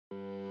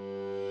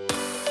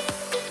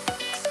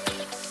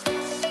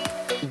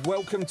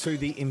welcome to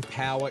the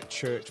Empower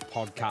Church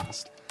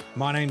podcast.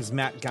 My name is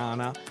Matt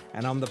Garner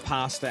and I'm the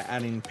pastor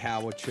at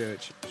Empower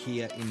Church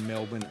here in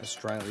Melbourne,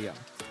 Australia.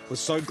 We're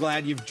so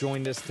glad you've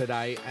joined us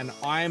today, and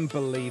I am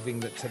believing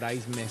that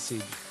today's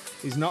message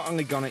is not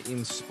only going to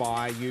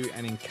inspire you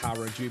and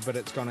encourage you, but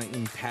it's going to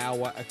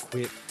empower,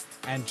 equip,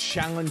 and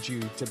challenge you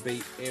to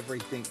be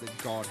everything that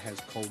God has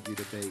called you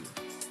to be.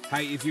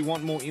 Hey, if you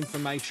want more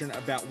information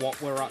about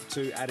what we're up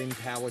to at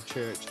Empower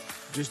Church,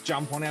 just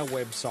jump on our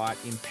website,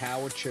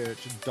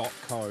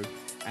 empowerchurch.co,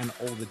 and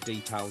all the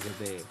details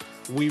are there.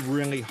 We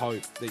really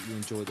hope that you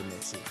enjoy the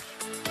message.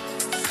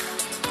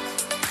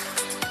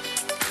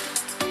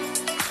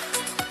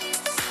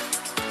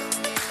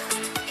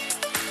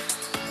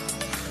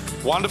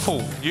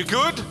 Wonderful. You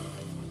good?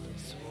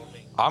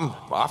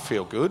 I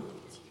feel good.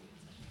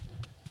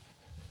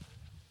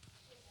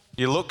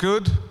 You look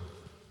good?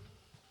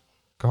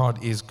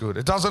 God is good.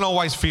 It doesn't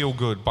always feel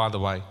good, by the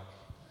way.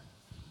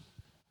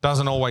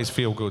 Doesn't always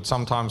feel good.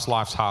 Sometimes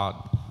life's hard.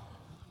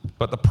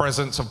 But the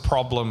presence of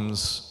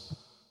problems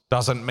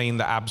doesn't mean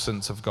the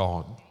absence of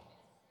God.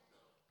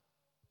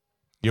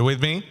 You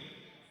with me?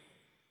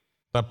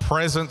 The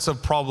presence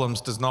of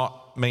problems does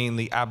not mean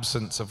the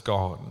absence of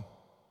God.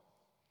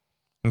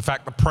 In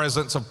fact, the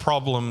presence of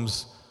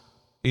problems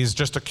is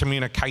just a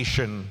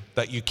communication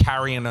that you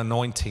carry an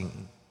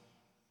anointing.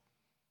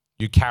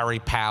 You carry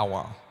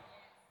power.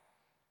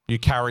 You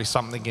carry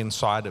something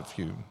inside of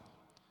you.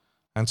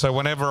 And so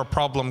whenever a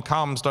problem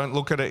comes, don't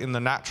look at it in the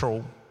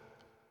natural.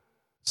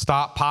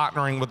 Start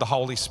partnering with the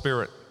Holy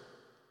Spirit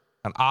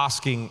and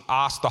ask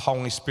the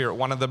Holy Spirit.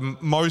 One of the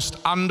most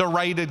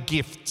underrated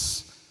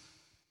gifts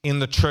in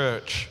the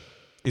church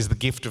is the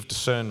gift of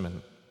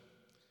discernment.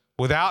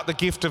 Without the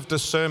gift of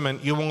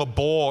discernment, you will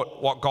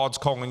abort what God's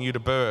calling you to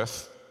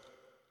birth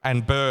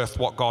and birth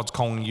what God's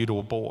calling you to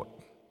abort.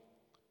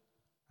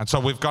 And so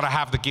we've got to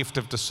have the gift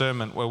of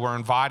discernment where we're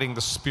inviting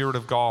the Spirit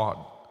of God.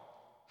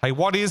 Hey,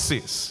 what is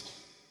this?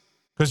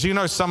 Because you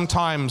know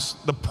sometimes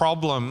the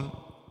problem,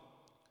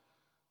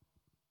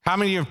 how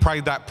many of you have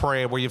prayed that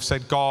prayer where you've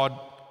said, God,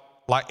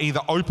 like either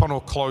open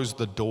or close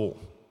the door?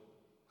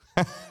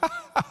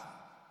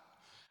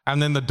 And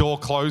then the door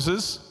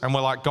closes and we're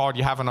like, God,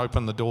 you haven't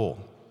opened the door.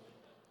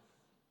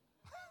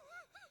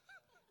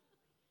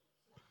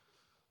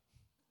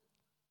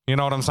 You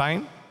know what I'm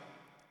saying?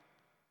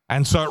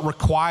 And so it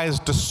requires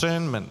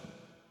discernment.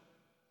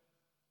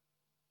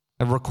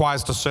 It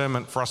requires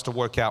discernment for us to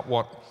work out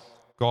what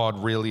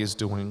God really is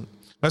doing.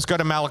 Let's go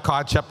to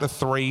Malachi chapter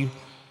 3,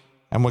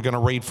 and we're going to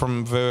read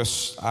from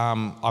verse,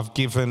 I've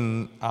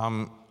given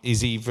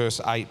Izzy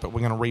verse 8, but we're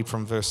going to read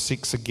from verse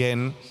 6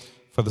 again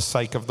for the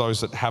sake of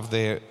those that have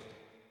their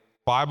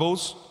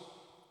Bibles.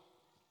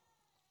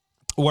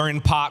 We're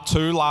in part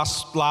 2.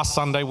 Last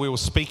Sunday we were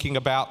speaking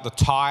about the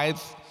tithe.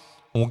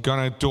 We're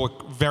going to do a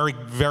very,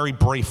 very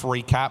brief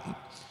recap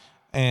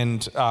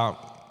and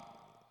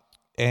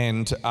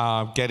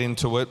get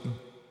into it.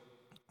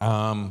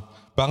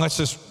 But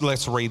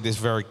let's read this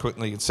very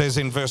quickly. It says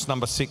in verse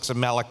number 6 of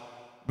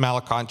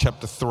Malachi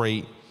chapter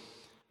 3,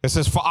 it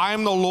says, "For I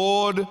am the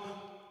Lord,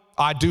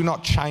 I do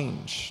not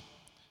change.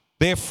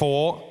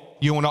 Therefore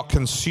you are not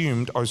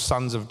consumed, O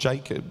sons of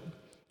Jacob.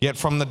 Yet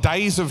from the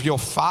days of your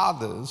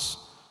fathers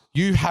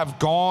you have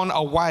gone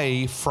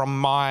away from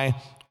my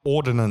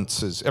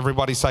ordinances."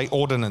 Everybody say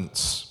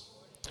ordinance.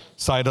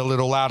 Say it a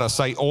little louder.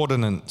 Say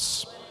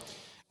ordinance.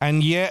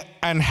 "And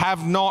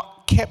have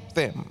not kept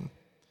them.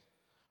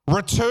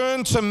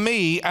 Return to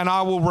me and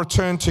I will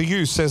return to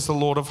you, says the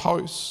Lord of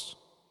hosts.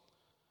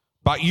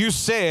 But you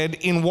said,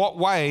 in what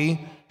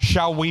way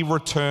shall we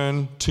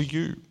return to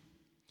you?"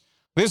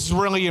 This is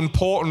really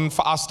important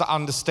for us to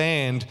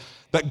understand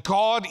that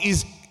God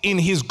is, in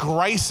his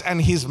grace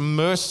and his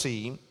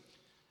mercy,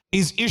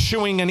 is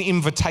issuing an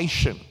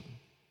invitation.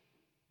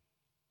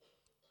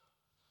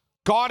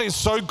 God is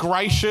so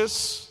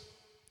gracious.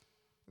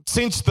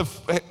 Since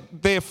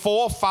their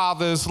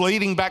forefathers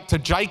leading back to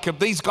Jacob,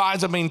 these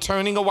guys have been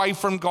turning away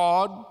from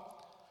God.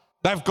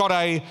 They've got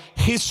a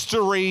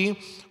history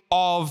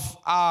of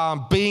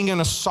being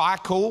in a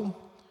cycle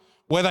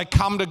where they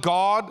come to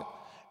God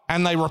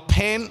and they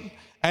repent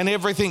and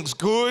everything's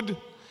good,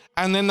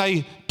 and then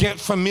they get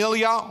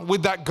familiar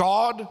with that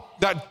God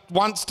that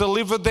once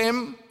delivered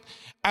them,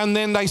 and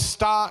then they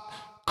start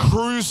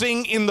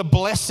cruising in the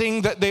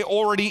blessing that they're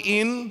already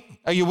in.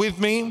 Are you with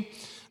me?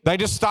 They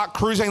just start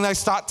cruising, they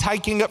start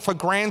taking it for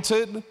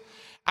granted,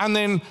 and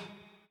then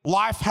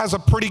life has a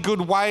pretty good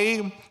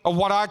way of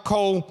what I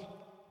call,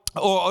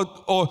 or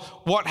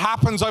what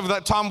happens over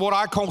that time, what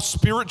I call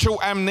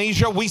spiritual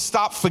amnesia. We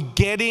start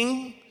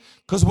forgetting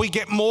because we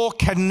get more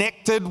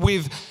connected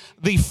with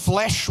the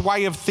flesh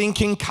way of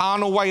thinking,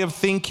 carnal way of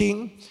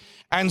thinking.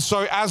 And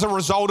so as a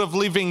result of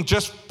living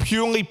just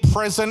purely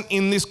present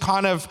in this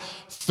kind of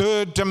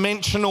third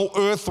dimensional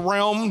earth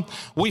realm,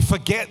 we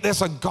forget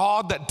there's a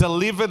God that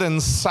delivered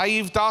and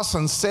saved us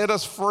and set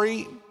us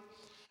free.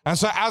 And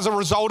so as a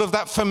result of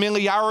that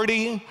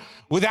familiarity,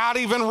 without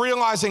even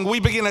realizing, we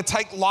begin to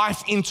take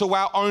life into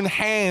our own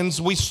hands.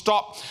 We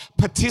stop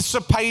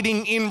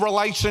participating in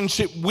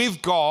relationship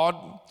with God,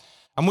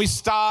 and we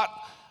start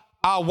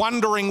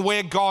wondering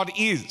where God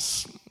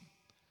is.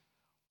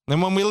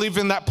 And when we live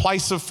in that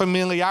place of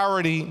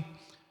familiarity,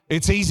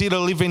 it's easy to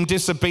live in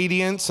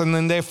disobedience and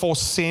then therefore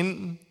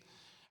sin.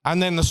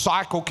 And then the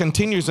cycle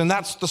continues, and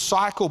that's the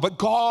cycle. But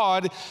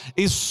God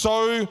is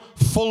so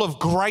full of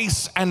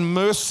grace and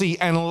mercy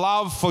and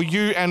love for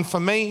you and for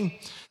me.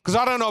 Because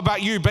I don't know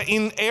about you, but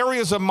in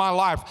areas of my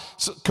life,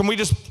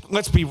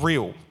 let's be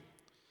real.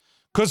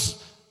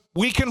 Because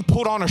we can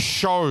put on a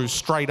show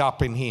straight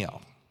up in here,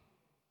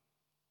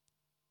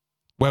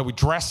 where we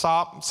dress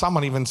up.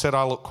 Someone even said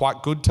I look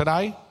quite good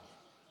today.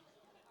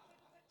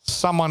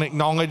 Someone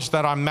acknowledged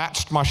that I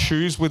matched my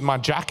shoes with my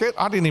jacket.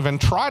 I didn't even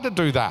try to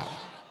do that.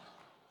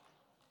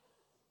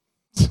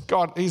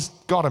 God, He's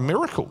God of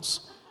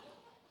miracles.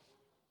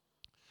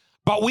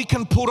 But we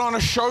can put on a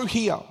show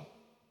here.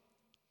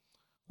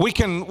 We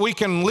can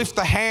lift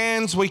the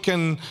hands. We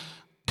can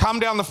come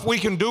down we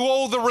can do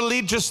all the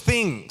religious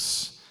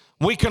things.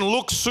 We can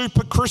look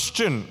super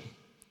Christian.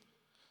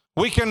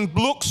 We can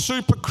look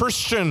super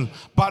Christian,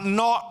 but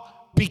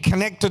not be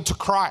connected to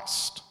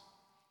Christ.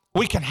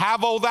 We can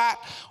have all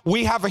that.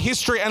 We have a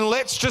history, and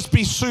let's just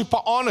be super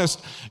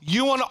honest.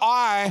 You and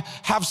I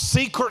have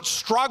secret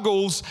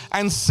struggles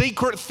and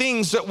secret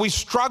things that we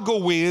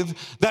struggle with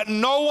that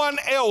no one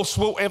else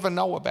will ever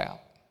know about.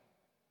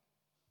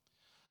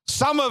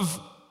 Some of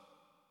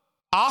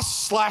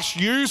us /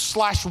 you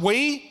 /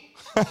 we,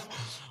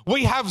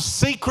 we have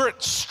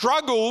secret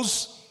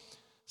struggles,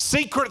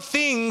 secret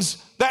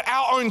things that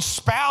our own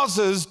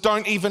spouses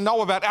don't even know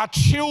about, our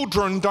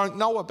children don't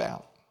know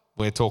about.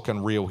 We're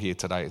talking real here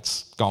today.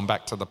 It's gone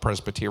back to the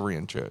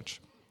Presbyterian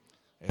church.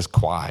 It's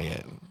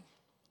quiet.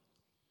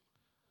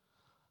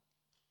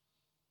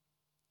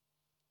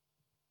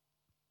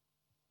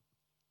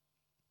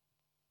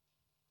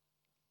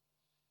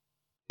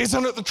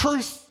 Isn't it the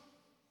truth?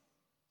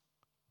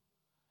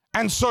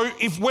 And so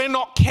if we're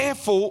not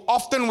careful,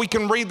 often we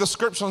can read the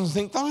scriptures and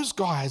think, those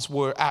guys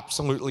were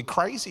absolutely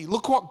crazy.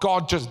 Look what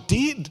God just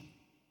did.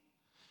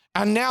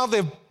 And now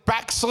they're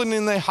backsliding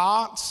in their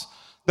hearts.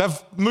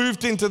 They've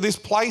moved into this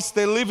place.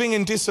 They're living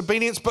in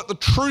disobedience. But the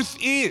truth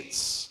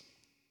is,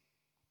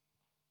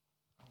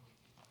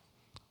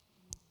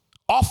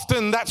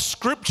 often that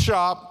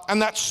scripture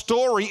and that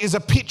story is a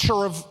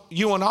picture of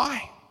you and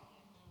I.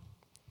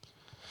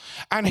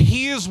 And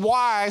here's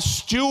why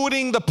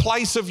stewarding the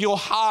place of your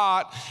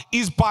heart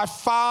is by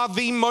far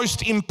the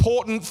most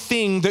important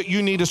thing that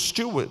you need to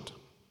steward.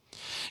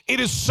 It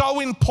is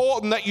so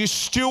important that you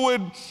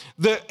steward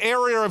the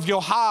area of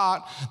your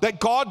heart, that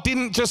God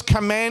didn't just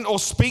command or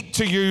speak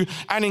to you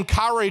and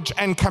encourage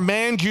and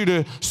command you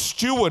to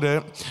steward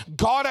it.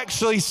 God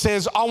actually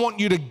says, I want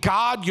you to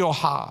guard your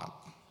heart.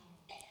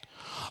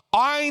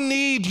 I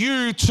need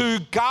you to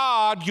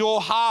guard your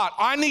heart.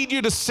 I need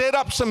you to set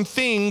up some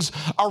things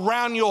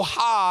around your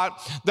heart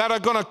that are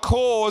going to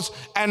cause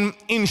and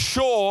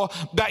ensure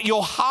that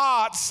your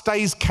heart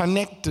stays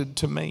connected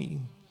to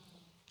me.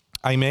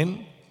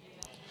 Amen.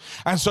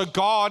 And so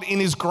God, in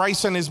His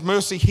grace and His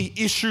mercy, He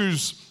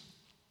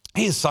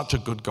is such a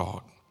good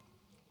God.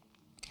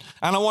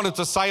 And I wanted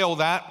to say all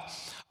that.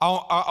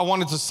 I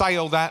wanted to say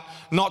all that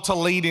not to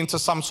lead into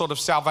some sort of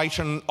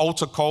salvation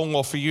altar call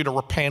or for you to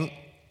repent.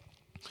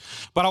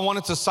 But I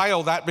wanted to say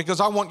all that because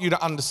I want you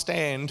to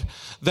understand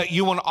that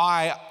you and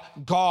I,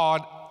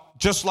 God,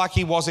 just like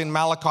He was in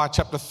Malachi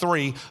chapter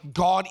 3,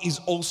 God is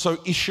also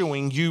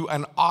issuing you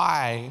and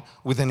I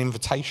with an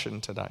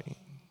invitation today.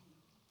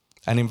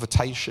 An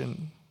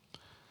invitation.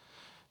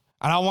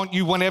 And I want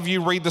you, whenever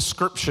you read the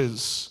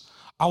scriptures,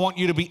 I want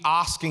you to be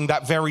asking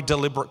that very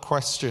deliberate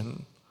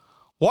question.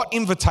 What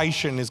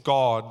invitation is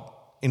God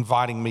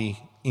inviting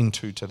me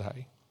into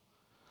today?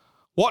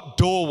 What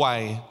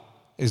doorway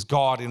is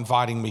God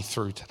inviting me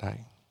through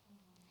today?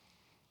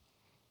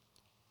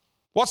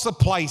 What's the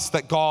place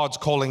that God's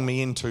calling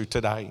me into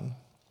today?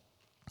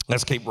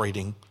 Let's keep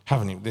reading.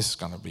 This is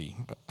going to be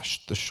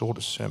the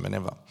shortest sermon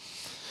ever.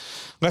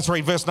 Let's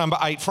read verse number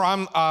 8.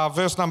 From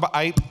verse number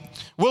 8,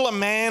 will a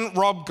man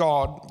rob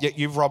God? Yet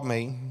you've robbed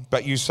me.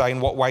 But you say, in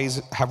what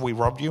ways have we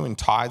robbed you? In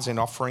tithes and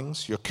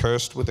offerings. You're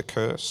cursed with a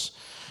curse.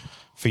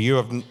 For you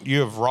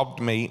have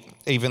robbed me,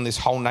 even this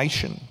whole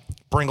nation.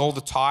 Bring all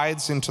the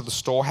tithes into the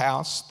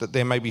storehouse, that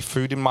there may be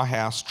food in my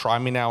house. Try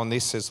me now in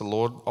this, says the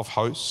Lord of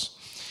hosts,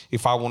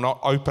 if I will not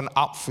open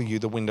up for you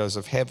the windows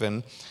of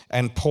heaven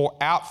and pour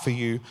out for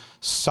you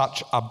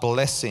such a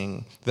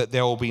blessing that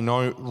there will be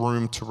no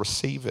room to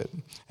receive it.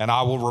 And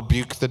I will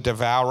rebuke the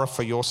devourer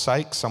for your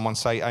sake. Someone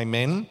say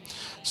amen.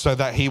 So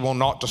that he will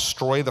not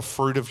destroy the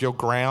fruit of your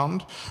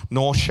ground,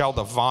 nor shall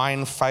the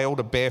vine fail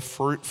to bear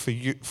fruit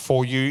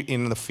for you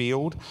in the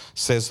field,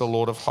 says the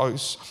Lord of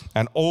hosts.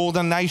 And all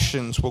the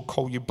nations will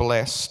call you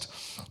blessed,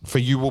 for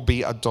you will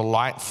be a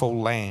delightful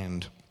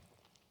land,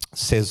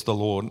 says the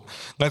Lord.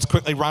 Let's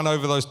quickly run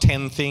over those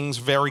 10 things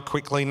very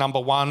quickly. Number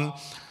one,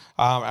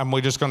 And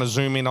we're just going to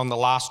zoom in on the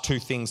last two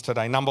things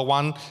today. Number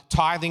one,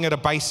 tithing at a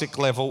basic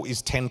level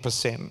is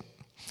 10%.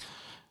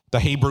 The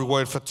Hebrew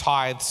word for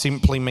tithe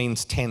simply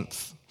means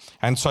tenth.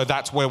 And so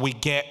that's where we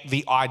get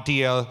the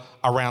idea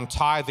around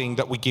tithing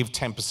that we give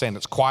 10%.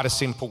 It's quite a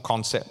simple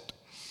concept.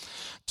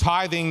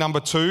 Tithing,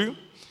 number two,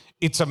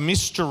 it's a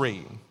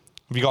mystery.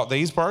 Have you got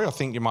these, bro? I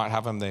think you might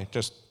have them there.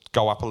 Just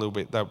go up a little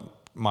bit. They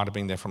might have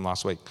been there from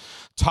last week.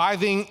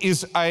 Tithing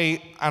is and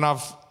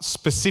I've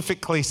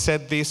specifically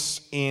said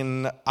this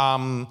in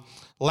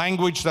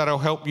language that'll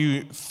help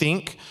you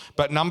think,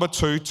 but number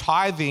two,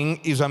 tithing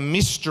is a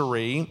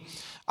mystery,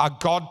 a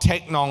God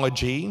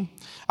technology,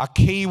 a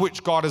key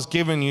which God has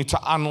given you to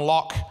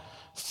unlock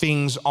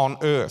things on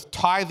earth.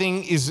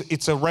 Tithing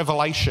it's a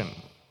revelation.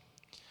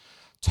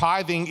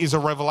 Tithing is a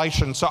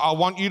revelation. So I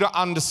want you to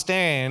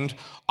understand,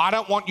 I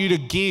don't want you to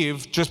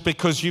give just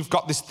because you've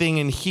got this thing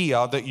in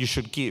here that you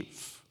should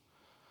give.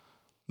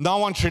 No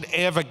one should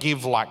ever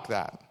give like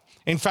that.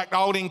 In fact,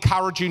 I would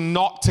encourage you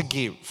not to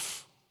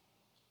give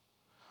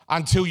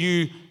until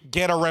you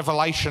get a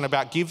revelation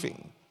about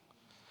giving.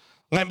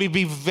 Let me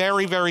be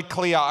very, very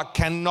clear. I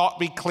cannot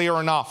be clear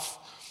enough.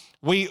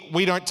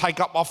 We don't take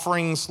up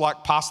offerings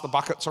like pass the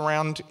buckets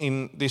around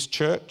in this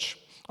church.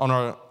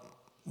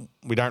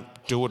 We don't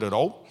do it at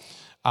all.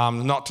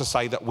 Not to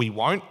say that we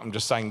won't. I'm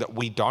just saying that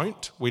we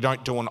don't. We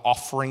don't do an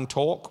offering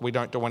talk. We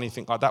don't do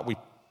anything like that. We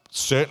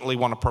certainly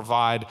want to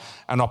provide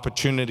an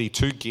opportunity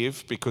to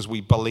give because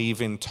we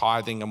believe in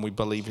tithing and we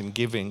believe in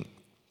giving.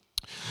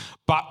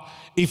 But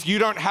if you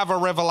don't have a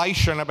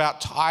revelation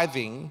about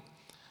tithing,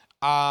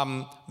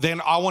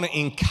 then I want to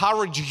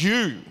encourage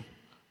you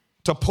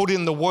to put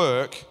in the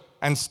work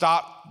and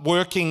start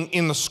working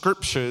in the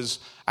scriptures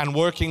and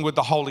working with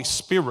the Holy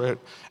Spirit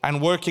and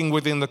working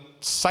within the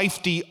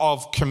safety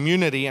of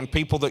community and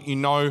people that you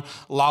know,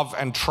 love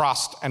and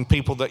trust, and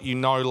people that you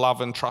know,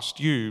 love and trust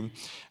you,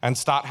 and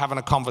start having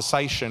a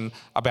conversation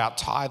about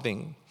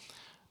tithing.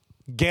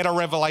 Get a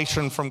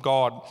revelation from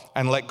God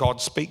and let God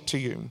speak to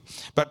you.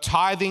 But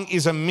tithing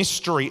is a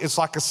mystery. It's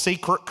like a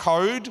secret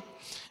code.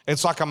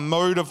 It's like a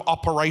mode of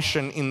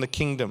operation in the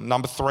kingdom.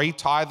 Number three,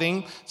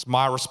 tithing, it's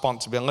my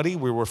responsibility.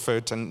 We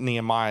referred to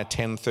Nehemiah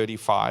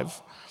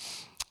 10:35.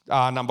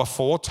 Number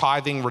four,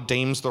 tithing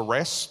redeems the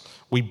rest.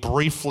 We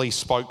briefly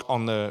touched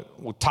on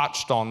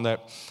that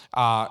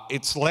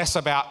it's less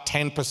about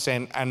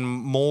 10% and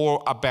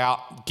more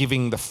about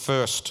giving the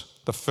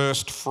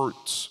first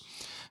fruits.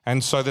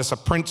 And so there's a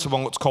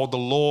principle, it's called the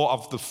law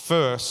of the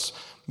first,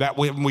 that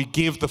when we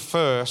give the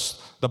first,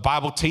 the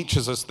Bible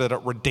teaches us that it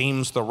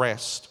redeems the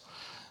rest.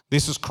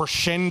 This is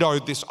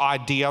crescendoed, this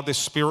idea, this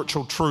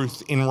spiritual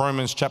truth in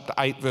Romans chapter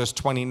 8, verse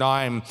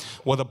 29,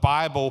 where the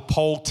Bible,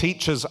 Paul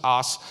teaches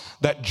us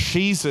that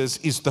Jesus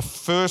is the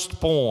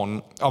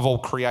firstborn of all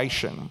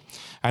creation.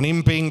 And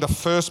in being the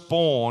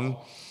firstborn,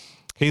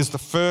 he's the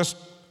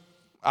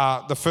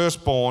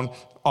firstborn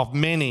of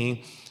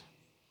many,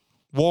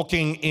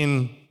 walking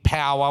in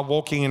power,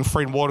 walking in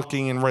freedom,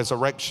 walking in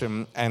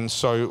resurrection. And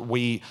so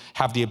we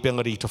have the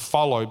ability to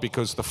follow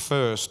because the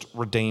first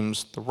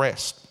redeems the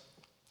rest.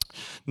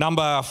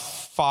 Number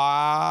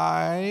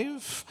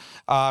 5,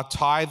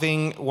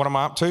 tithing. What am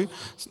I up to?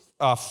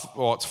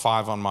 It's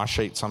 5 on my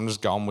sheet, so I'm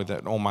just going with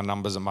it. All my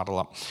numbers are muddled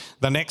up.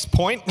 The next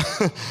point,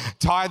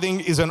 tithing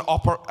is an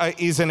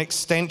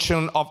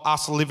extension of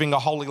us living a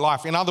holy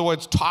life. In other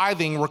words,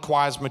 tithing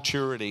requires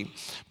maturity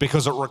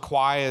because it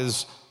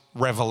requires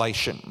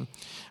revelation.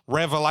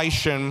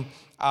 Revelation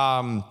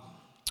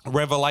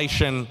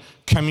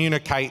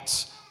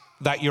communicates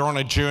that you're on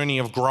a journey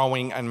of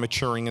growing and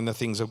maturing in the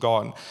things of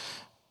God.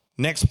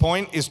 Next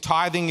point is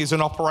tithing is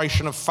an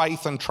operation of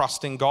faith and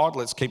trust in God.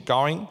 Let's keep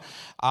going.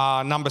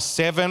 Number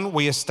 7,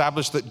 we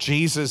established that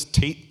Jesus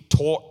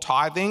taught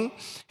tithing.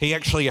 He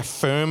actually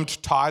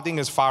affirmed tithing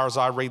as far as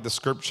I read the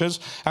scriptures.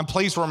 And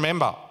please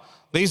remember,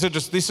 this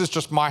is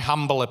just my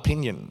humble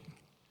opinion.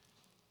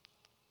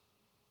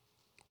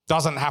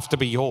 Doesn't have to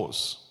be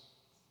yours.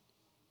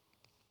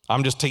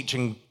 I'm just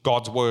teaching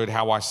God's word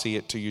how I see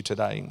it to you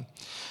today.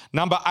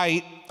 Number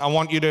 8, I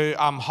want you to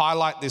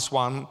highlight this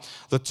one.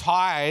 The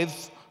tithe,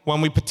 when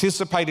we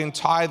participate in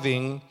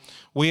tithing,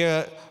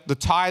 the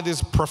tithe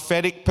is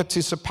prophetic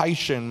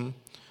participation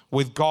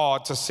with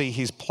God to see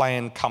his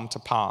plan come to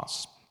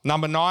pass.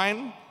 Number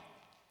 9,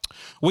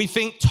 we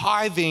think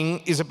tithing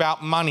is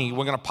about money.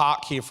 We're going to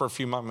park here for a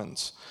few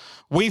moments.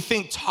 We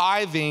think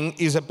tithing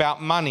is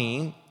about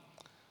money,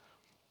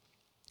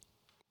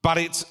 but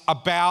it's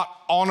about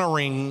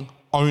honoring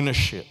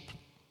ownership.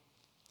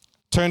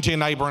 Turn to your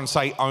neighbor and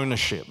say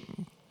ownership.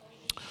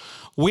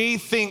 We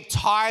think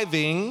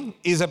tithing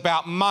is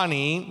about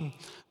money,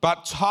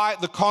 but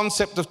the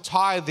concept of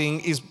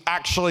tithing is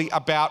actually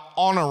about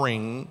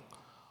honoring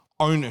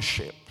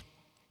ownership.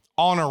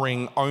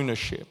 Honoring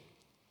ownership.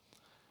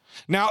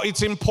 Now,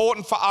 it's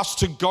important for us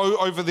to go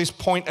over this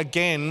point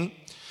again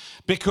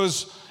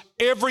because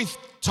every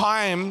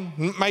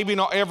time, maybe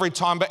not every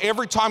time, but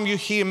every time you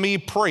hear me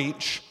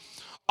preach,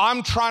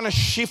 I'm trying to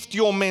shift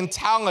your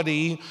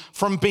mentality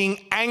from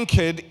being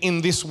anchored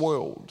in this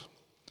world.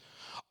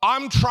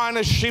 I'm trying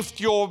to shift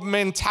your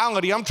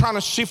mentality. I'm trying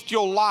to shift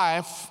your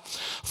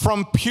life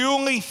from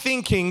purely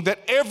thinking that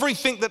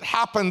everything that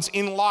happens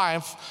in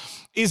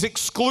life is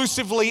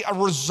exclusively a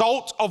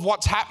result of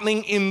what's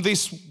happening in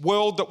this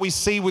world that we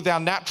see with our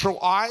natural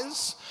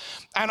eyes.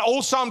 And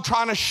also I'm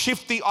trying to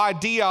shift the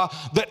idea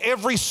that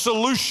every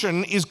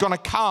solution is going to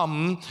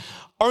come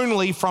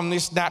only from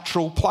this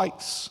natural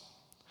place.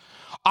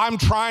 I'm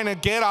trying to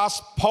get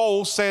us,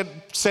 Paul said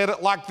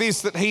it like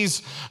this, that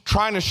he's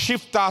trying to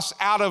shift us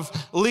out of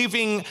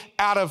living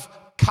out of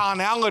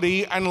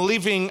carnality and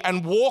living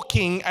and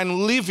walking and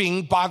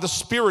living by the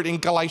Spirit in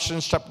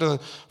Galatians chapter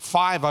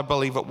 5, I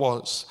believe it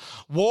was.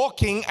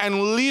 Walking and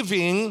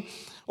living,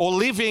 or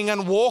living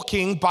and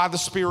walking by the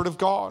Spirit of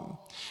God.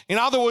 In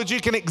other words, you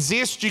can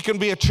exist, you can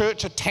be a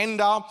church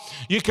attender,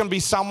 you can be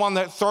someone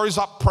that throws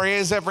up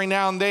prayers every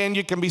now and then,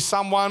 you can be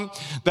someone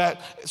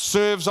that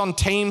serves on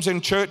teams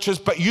in churches,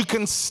 but you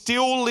can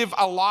still live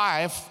a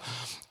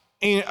life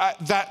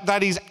that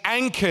is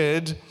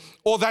anchored,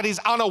 or that is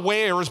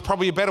unaware is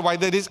probably a better way,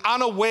 that is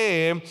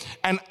unaware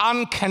and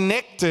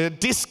unconnected,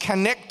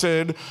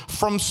 disconnected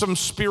from some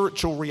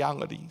spiritual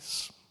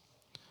realities.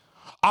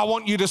 I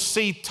want you to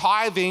see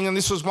tithing, and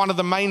this was one of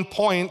the main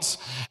points,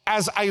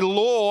 as a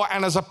law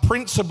and as a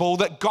principle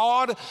that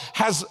God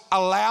has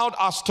allowed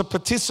us to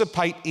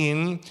participate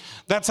in.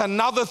 That's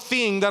another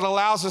thing that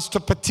allows us to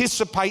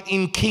participate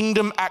in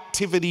kingdom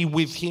activity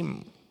with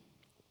Him.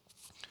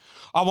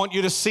 I want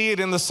you to see it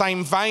in the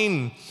same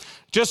vein.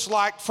 Just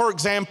like, for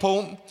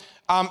example,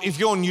 if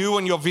you're new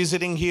and you're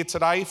visiting here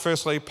today,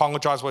 firstly,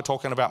 apologize, we're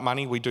talking about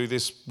money. We do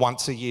this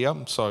once a year,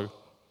 so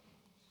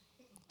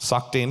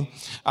sucked in.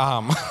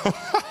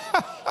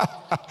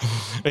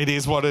 It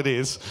is what it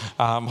is.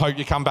 Hope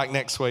you come back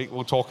next week.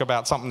 We'll talk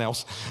about something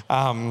else.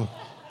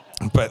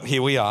 But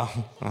here we are,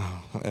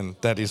 and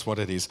that is what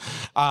it is.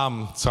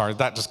 Sorry,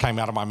 that just came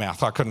out of my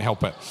mouth. I couldn't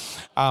help it.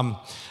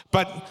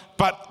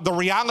 But the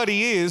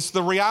reality is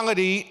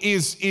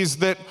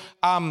that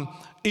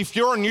if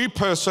you're a new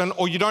person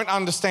or you don't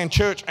understand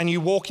church and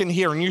you walk in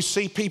here and you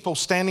see people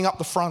standing up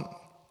the front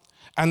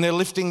and they're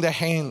lifting their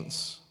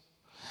hands,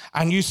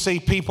 and you see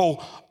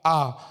people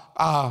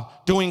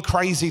doing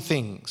crazy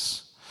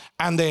things,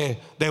 and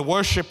they're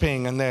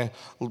worshiping, and they're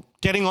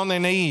getting on their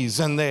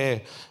knees, and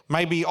they're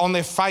maybe on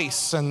their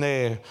face,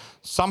 and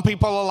some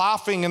people are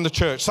laughing in the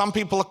church, some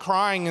people are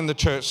crying in the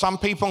church, some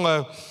people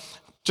are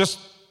just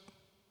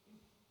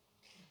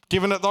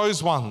giving it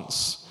those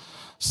ones,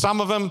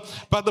 some of them.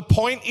 But the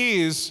point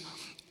is,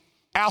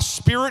 our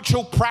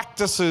spiritual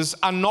practices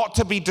are not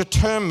to be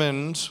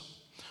determined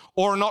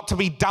or not to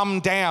be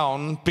dumbed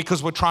down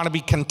because we're trying to be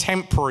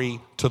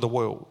contemporary to the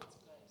world.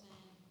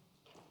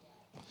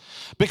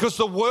 Because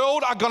the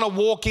world are going to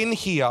walk in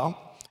here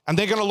and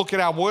they're going to look at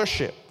our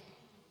worship,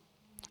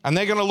 and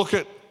they're going to look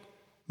at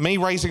me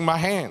raising my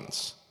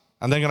hands,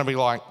 and they're going to be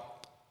like,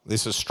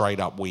 this is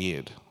straight up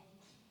weird.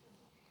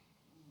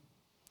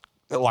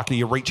 Like, are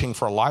you reaching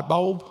for a light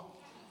bulb?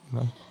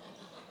 No.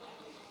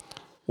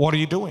 What are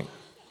you doing?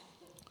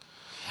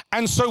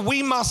 And so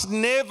we must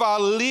never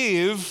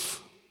live.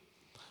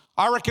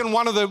 I reckon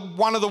one of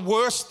the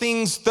worst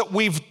things that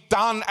we've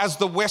done as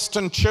the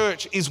Western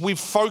church is we've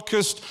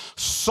focused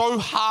so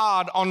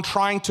hard on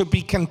trying to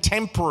be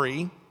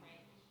contemporary,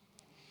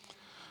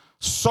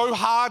 so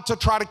hard to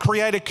try to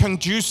create a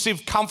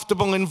conducive,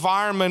 comfortable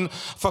environment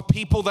for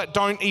people that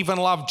don't even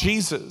love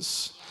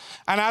Jesus.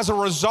 And as a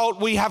result,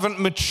 we haven't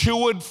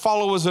matured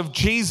followers of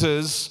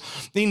Jesus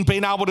in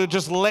being able to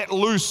just let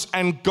loose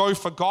and go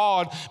for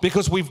God,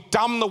 because we've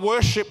dumbed the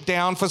worship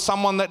down for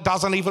someone that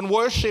doesn't even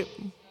worship.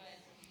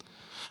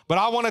 But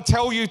I want to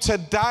tell you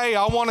today,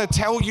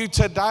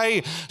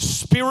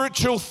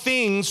 spiritual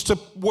things to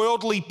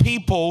worldly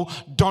people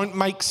don't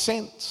make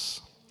sense.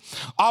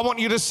 I want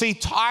you to see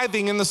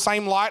tithing in the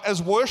same light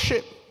as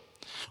worship.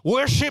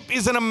 Worship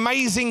is an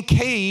amazing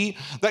key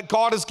that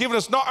God has given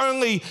us. Not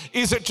only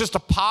is it just a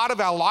part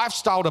of our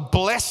lifestyle to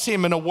bless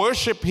Him and to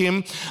worship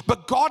Him,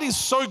 but God is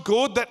so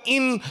good that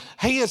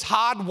He is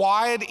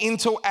hardwired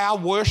into our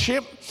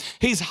worship.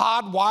 He's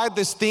hardwired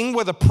this thing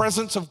where the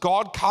presence of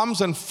God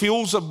comes and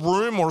fills a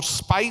room or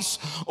space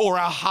or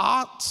our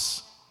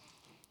hearts.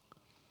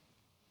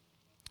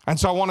 And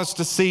so I want us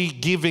to see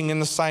giving in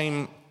the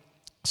same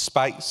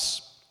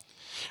space.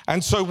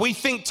 And so we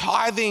think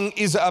tithing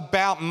is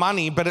about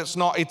money, but it's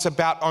not. It's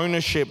about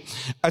ownership.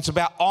 It's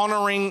about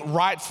honoring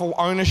rightful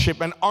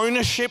ownership. And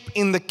ownership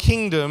in the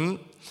kingdom,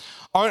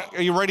 are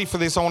you ready for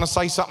this? I want to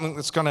say something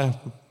that's going to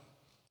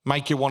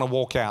make you want to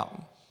walk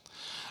out.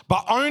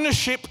 But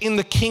ownership in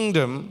the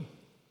kingdom,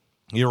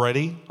 you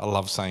ready? I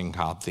love saying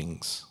hard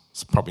things.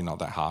 It's probably not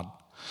that hard.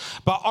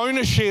 But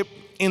ownership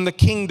in the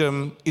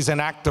kingdom is an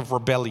act of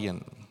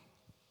rebellion.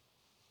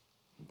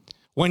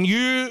 When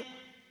you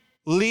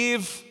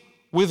live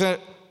with an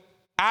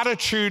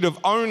attitude of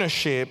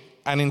ownership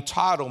and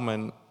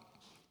entitlement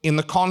in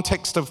the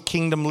context of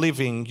kingdom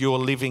living, you're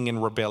living in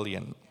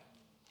rebellion.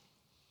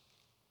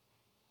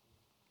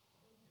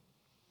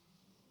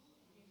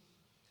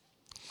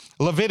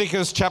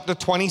 Leviticus chapter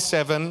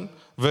 27,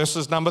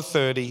 verses number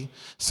 30,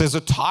 says a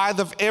tithe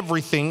of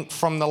everything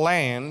from the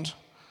land,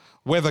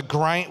 whether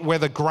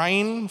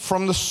grain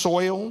from the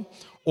soil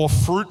or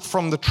fruit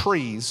from the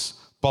trees,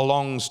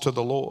 belongs to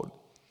the Lord.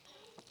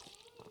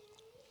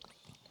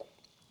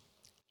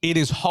 It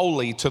is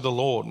holy to the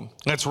Lord.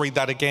 Let's read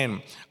that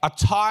again. A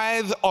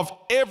tithe of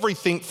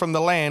everything from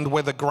the land,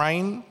 whether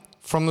grain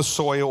from the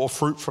soil or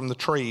fruit from the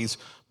trees,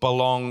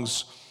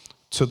 belongs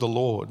to the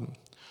Lord.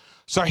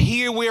 So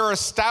here we're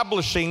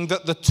establishing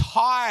that the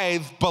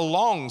tithe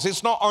belongs.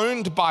 It's not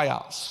owned by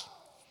us.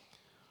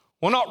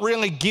 We're not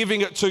really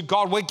giving it to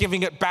God. We're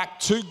giving it back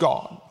to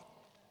God.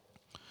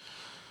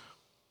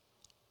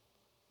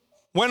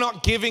 We're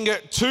not giving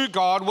it to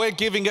God. We're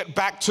giving it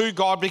back to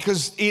God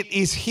because it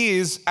is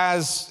His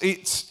as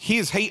it's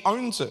His. He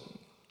owns it.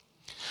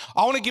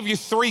 I want to give you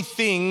 3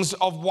 things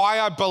of why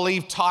I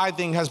believe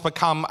tithing has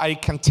become a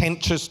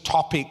contentious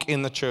topic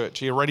in the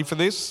church. Are you ready for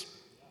this?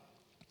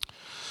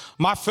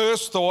 My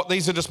first thought,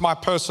 these are just my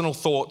personal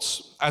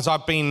thoughts as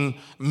I've been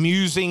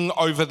musing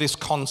over this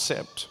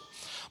concept.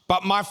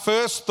 But my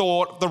first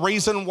thought, the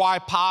reason why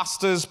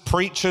pastors,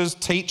 preachers,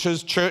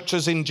 teachers,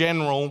 churches in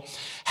general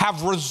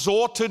have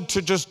resorted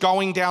to just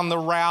going down the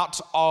route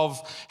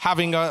of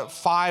having a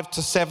 5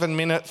 to 7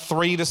 minute,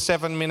 3 to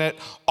 7 minute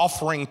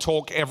offering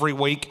talk every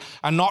week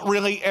and not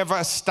really ever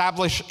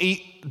establish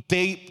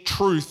deep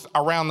truth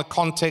around the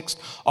context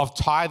of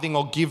tithing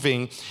or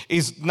giving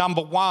is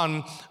number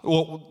one.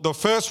 Well, the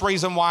first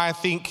reason why I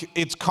think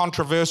it's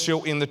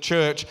controversial in the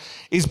church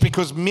is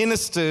because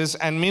ministers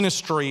and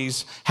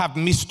ministries have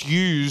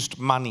misused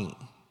money.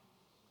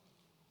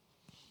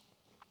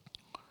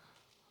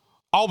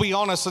 I'll be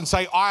honest and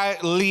say I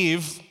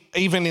live,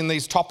 even in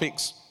these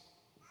topics,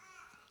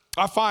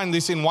 I find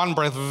this in one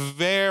breath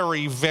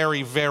very,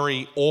 very,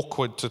 very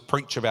awkward to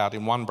preach about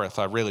in one breath.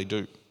 I really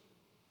do.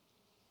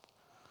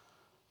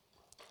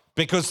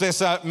 Because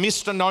there's a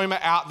misnomer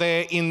out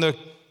there in the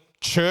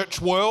church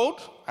world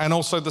and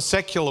also the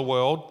secular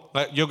world.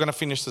 You're going to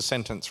finish the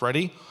sentence.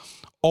 Ready?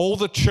 All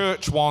the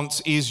church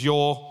wants is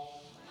your...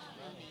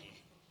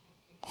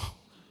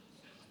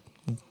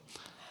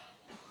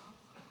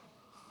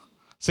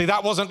 See,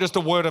 that wasn't just a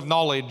word of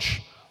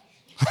knowledge.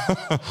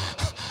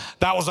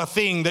 That was a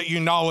thing that you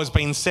know has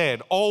been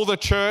said. All the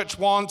church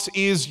wants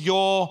is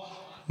your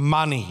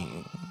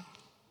money.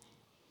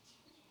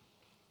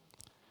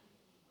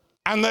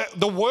 And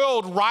the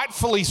world,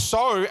 rightfully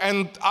so,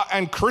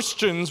 and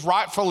Christians,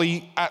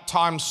 rightfully at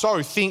times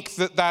so, think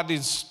that that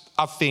is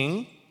a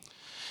thing.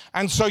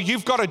 And so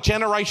you've got a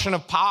generation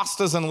of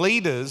pastors and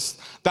leaders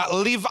that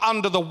live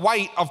under the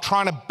weight of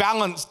trying to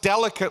balance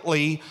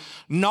delicately,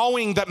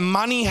 knowing that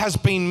money has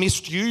been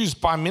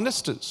misused by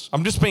ministers.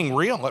 I'm just being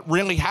real. It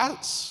really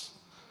has.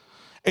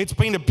 It's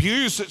been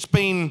abused. It's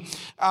been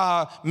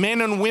men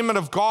and women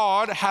of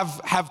God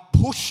have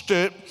pushed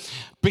it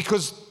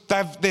because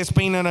there's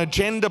been an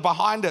agenda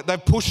behind it.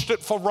 They've pushed it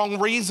for wrong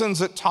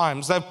reasons at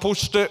times. They've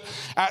pushed it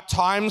at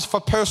times for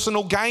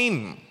personal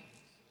gain.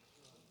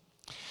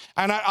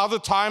 And at other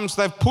times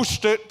they've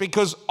pushed it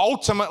because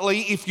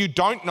ultimately, if you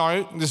don't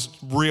know, this is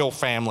real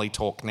family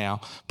talk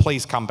now.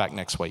 Please come back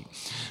next week,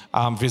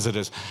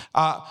 visitors.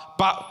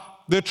 But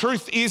the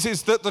truth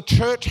is that the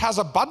church has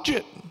a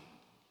budget.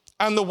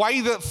 And the way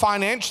that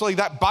financially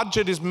that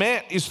budget is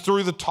met is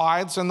through the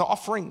tithes and the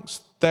offerings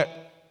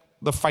that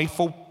the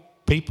faithful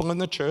people in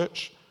the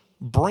church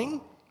bring.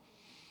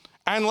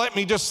 And let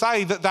me just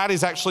say that that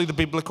is actually the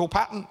biblical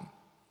pattern.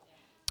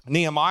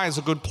 Nehemiah is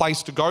a good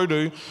place to go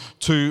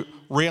to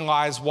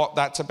realize what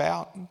that's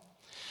about.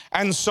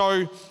 And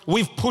so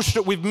we've pushed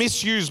it, we've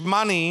misused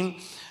money,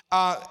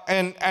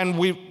 and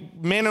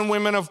men and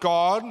women of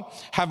God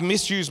have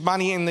misused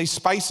money in these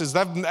spaces.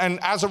 And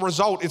as a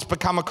result, it's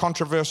become a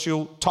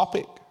controversial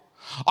topic.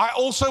 I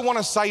also want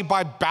to say,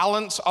 by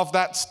balance of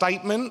that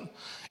statement,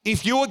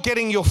 if you are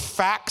getting your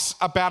facts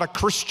about a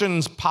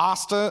Christian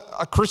pastor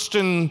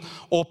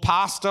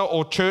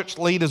or church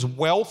leader's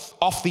wealth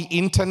off the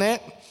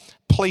internet,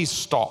 please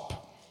stop.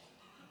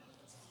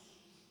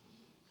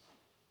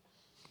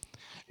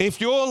 If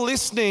you're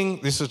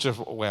listening, this is just,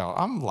 well,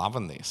 I'm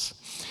loving this.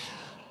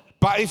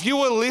 But if you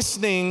were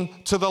listening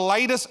to the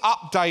latest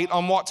update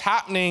on what's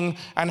happening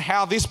and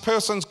how this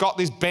person's got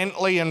this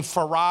Bentley and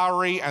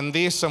Ferrari and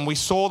this, and we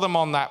saw them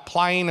on that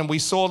plane and we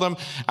saw them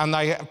and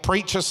they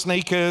preacher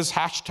sneakers,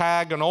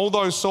 hashtag and all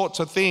those sorts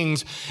of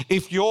things,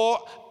 if your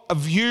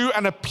view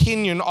and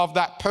opinion of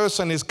that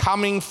person is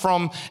coming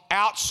from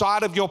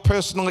outside of your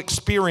personal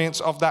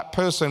experience of that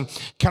person,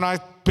 can I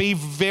be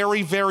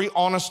very, very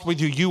honest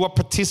with you? You are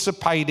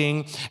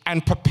participating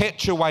and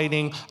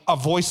perpetuating a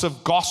voice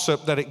of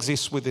gossip that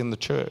exists within the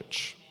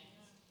church.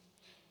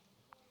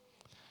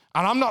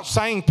 And I'm not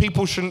saying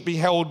people shouldn't be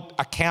held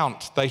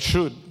account. They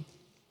should.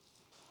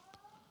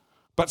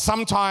 But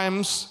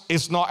sometimes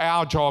it's not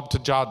our job to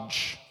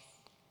judge,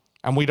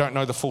 and we don't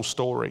know the full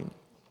story.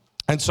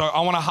 And so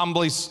I want to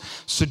humbly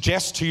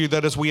suggest to you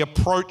that as we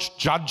approach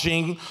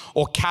judging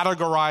or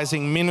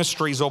categorizing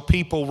ministries or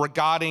people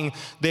regarding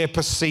their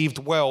perceived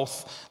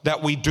wealth,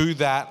 that we do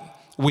that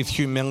with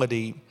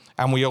humility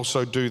and we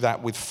also do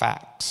that with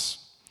facts.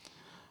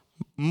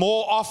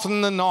 More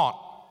often than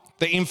not,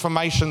 the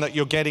information that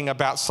you're getting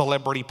about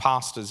celebrity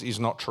pastors is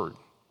not true,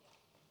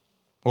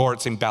 or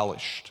it's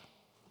embellished.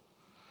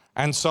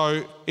 And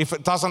so if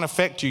it doesn't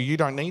affect you, you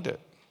don't need it.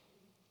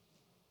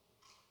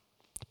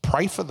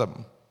 Pray for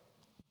them.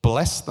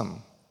 Bless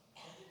them.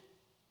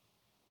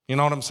 You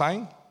know what I'm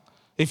saying?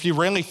 If you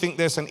really think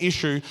there's an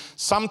issue,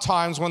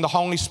 sometimes when the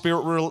Holy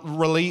Spirit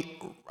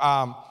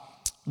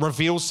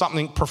reveals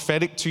something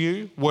prophetic to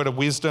you, word of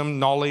wisdom,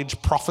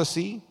 knowledge,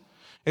 prophecy,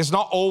 it's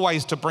not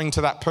always to bring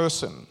to that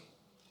person.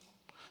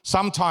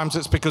 Sometimes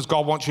it's because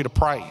God wants you to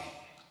pray.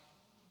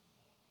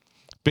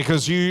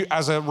 Because you,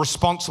 as a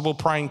responsible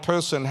praying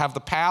person, have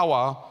the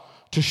power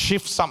to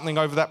shift something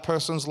over that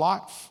person's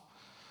life.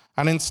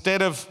 And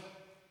instead of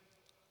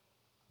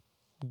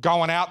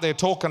going out there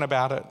talking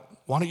about it,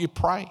 why don't you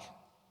pray?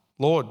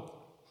 Lord,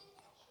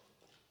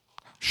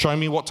 show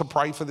me what to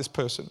pray for this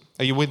person.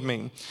 Are you with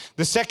me?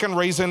 The second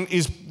reason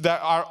is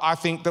that I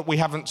think that we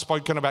haven't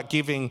spoken about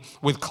giving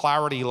with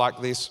clarity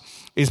like this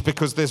is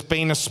because there's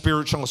been a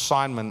spiritual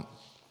assignment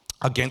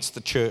against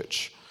the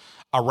church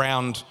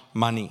around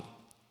money.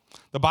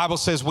 The Bible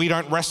says we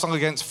don't wrestle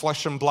against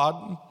flesh and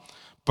blood,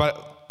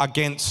 but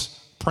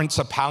against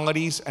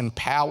principalities and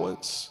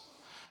powers.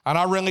 And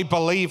I really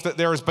believe that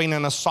there has been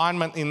an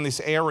assignment in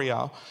this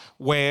area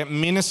where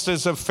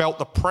ministers have felt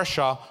the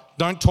pressure.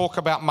 Don't talk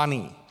about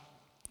money.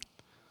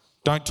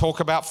 Don't talk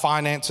about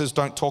finances.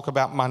 Don't talk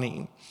about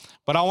money.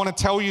 But I want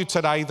to tell you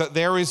today that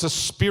there is a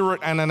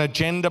spirit and an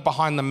agenda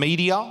behind the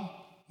media,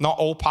 not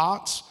all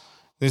parts.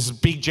 There's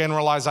big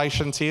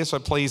generalizations here, so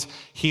please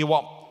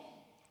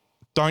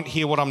don't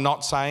hear what I'm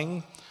not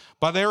saying.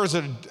 But there is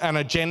an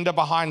agenda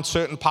behind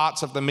certain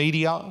parts of the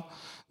media.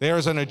 There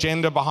is an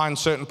agenda behind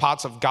certain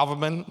parts of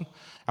government.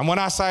 And when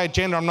I say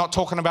agenda, I'm not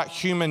talking about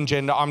human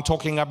agenda. I'm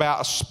talking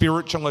about a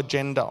spiritual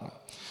agenda.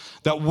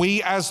 That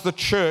we as the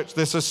church,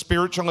 there's a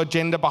spiritual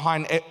agenda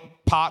behind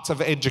parts of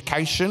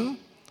education.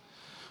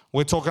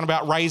 We're talking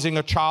about raising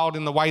a child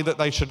in the way that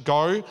they should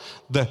go.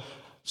 The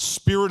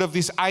spirit of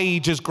this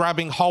age is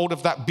grabbing hold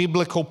of that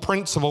biblical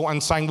principle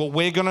and saying, well,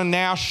 we're going to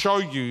now show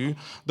you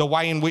the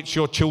way in which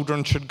your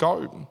children should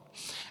go.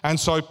 And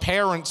so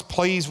parents,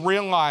 please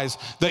realize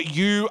that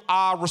you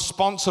are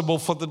responsible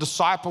for the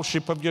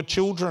discipleship of your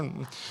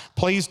children.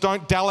 Please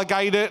don't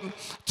delegate it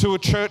to a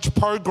church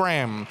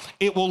program.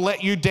 It will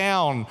let you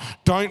down.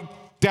 Don't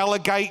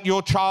delegate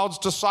your child's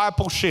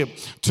discipleship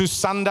to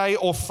Sunday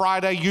or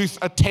Friday youth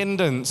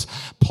attendance.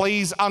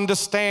 Please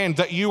understand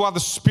that you are the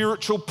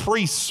spiritual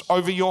priests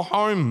over your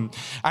home,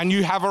 and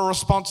you have a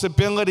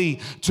responsibility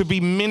to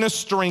be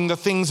ministering the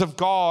things of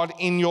God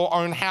in your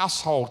own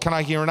household. Can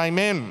I hear an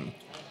amen?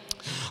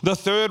 The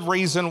third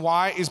reason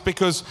why is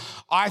because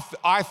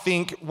I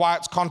think why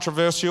it's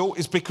controversial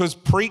is because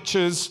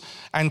preachers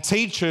and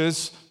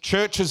teachers,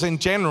 churches in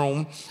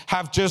general,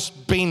 have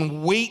just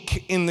been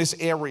weak in this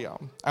area,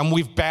 and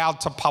we've bowed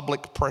to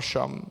public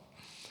pressure.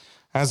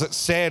 As it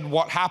said,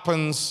 what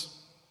happens,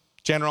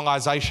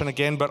 generalization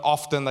again, but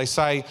often they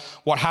say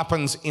what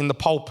happens in the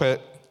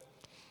pulpit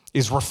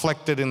is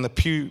reflected in the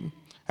pew.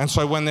 And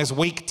so when there's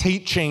weak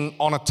teaching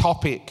on a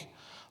topic,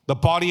 the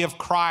body of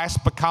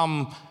Christ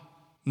become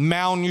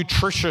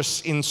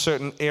malnutritious in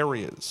certain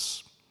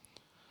areas.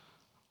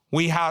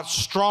 We are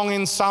strong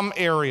in some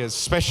areas,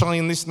 especially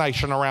in this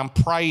nation, around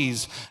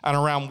praise and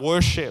around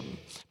worship.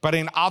 But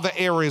in other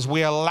areas,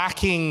 we are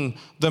lacking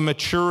the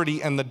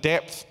maturity and the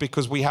depth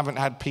because we haven't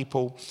had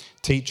people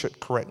teach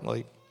it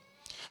correctly.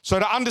 So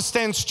to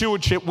understand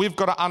stewardship, we've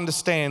got to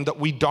understand that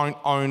we don't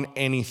own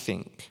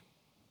anything.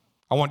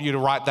 I want you to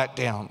write that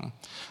down.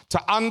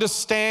 To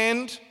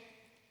understand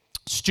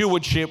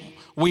stewardship,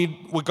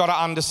 we've got to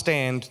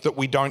understand that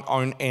we don't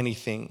own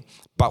anything,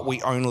 but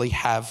we only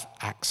have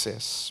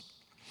access.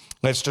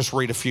 Let's just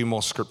read a few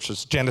more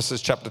scriptures.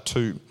 Genesis chapter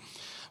 2,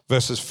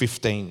 verses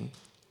 15.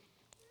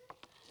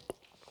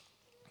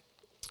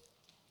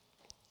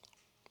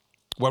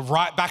 We're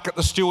right back at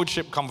the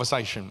stewardship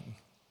conversation.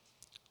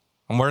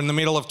 And we're in the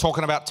middle of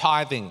talking about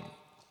tithing,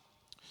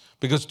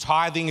 because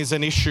tithing is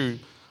an issue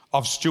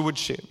of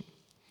stewardship.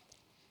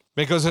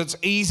 Because it's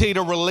easy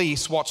to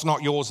release what's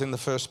not yours in the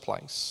first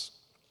place.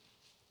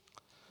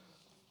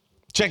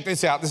 Check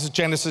this out. This is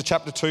Genesis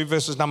chapter 2,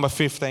 verses number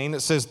 15. It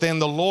says, then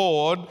the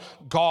Lord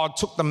God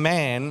took the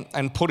man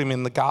and put him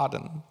in the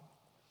garden.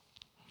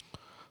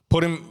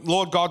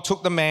 Lord God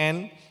took the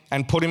man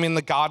and put him in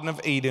the Garden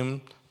of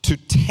Eden to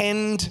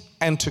tend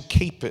and to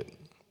keep it.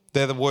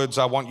 They're the words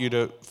I want you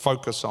to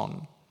focus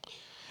on.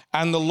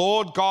 And the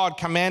Lord God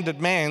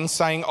commanded man,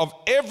 saying, of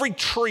every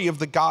tree of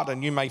the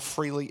garden you may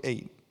freely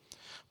eat,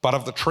 but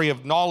of the tree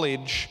of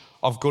knowledge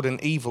of good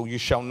and evil you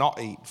shall not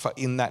eat, for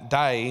in that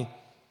day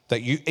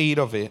that you eat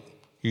of it,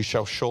 you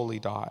shall surely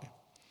die.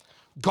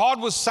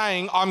 God was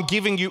saying, I'm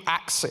giving you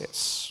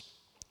access.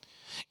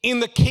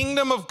 In the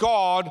kingdom of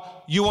God,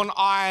 you and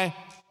I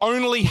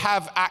only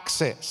have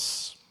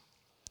access.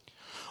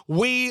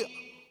 When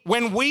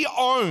we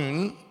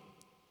own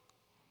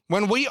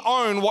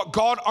what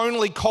God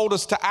only called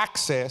us to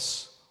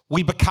access,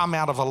 we become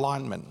out of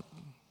alignment.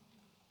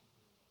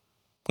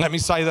 Let me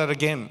say that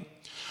again.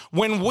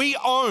 When we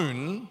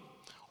own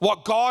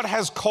what God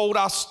has called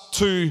us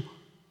to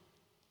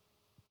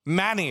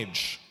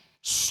manage,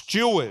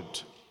 steward,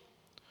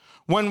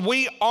 when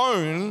we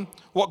own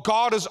what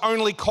God has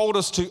only called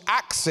us to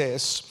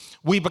access,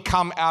 we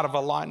become out of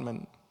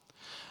alignment.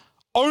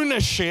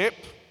 Ownership,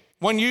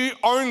 when you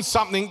own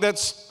something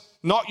that's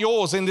not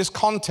yours in this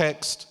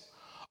context,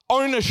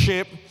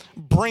 ownership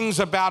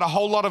brings about a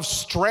whole lot of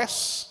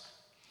stress.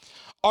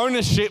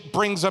 Ownership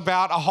brings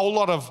about a whole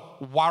lot of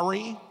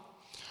worry.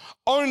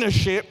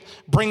 Ownership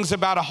brings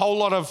about a whole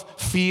lot of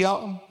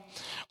fear.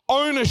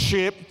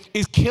 Ownership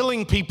is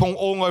killing people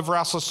all over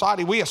our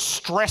society. We are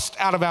stressed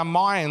out of our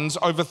minds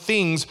over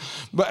things.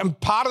 And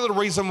part of the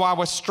reason why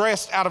we're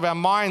stressed out of our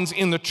minds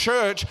in the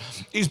church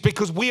is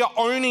because we are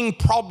owning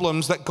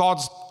problems that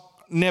God's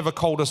never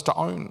called us to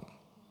own.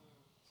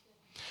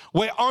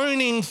 We're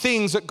owning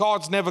things that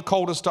God's never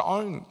called us to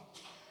own.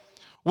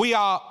 We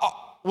are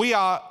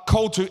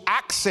called to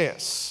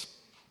access,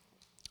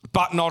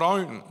 but not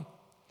own.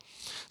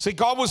 See,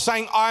 God was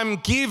saying, I'm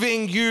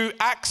giving you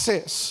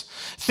access.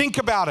 Think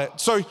about it.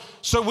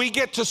 So we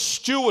get to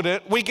steward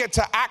it, we get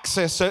to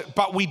access it,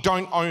 but we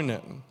don't own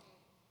it.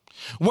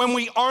 When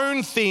we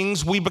own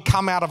things, we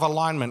become out of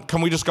alignment.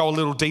 Can we just go a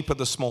little deeper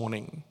this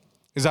morning?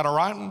 Is that all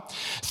right?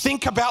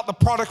 Think about the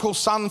prodigal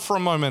son for a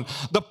moment.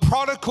 The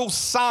prodigal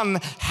son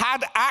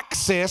had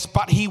access,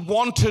 but he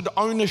wanted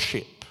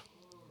ownership.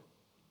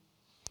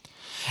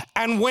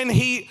 And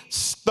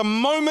the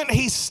moment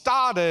he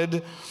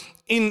started,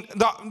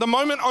 the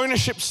moment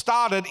ownership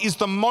started is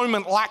the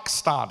moment lack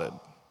started.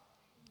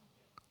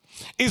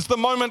 Is the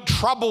moment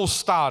trouble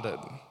started.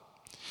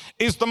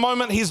 Is the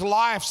moment his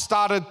life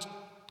started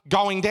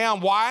going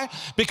down. Why?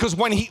 Because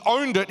when he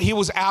owned it, he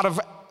was out of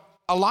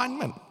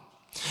alignment.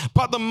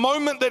 But the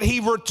moment that he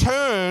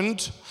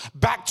returned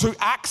back to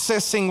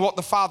accessing what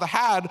the Father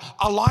had,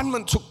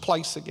 alignment took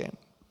place again.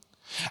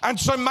 And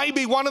so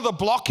maybe one of the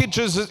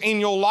blockages in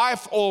your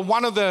life, or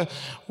one of the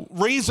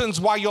reasons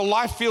why your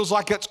life feels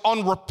like it's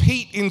on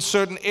repeat in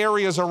certain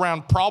areas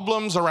around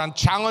problems, around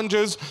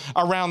challenges,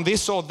 around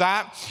this or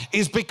that,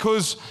 is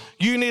because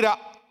you need to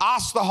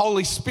ask the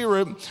Holy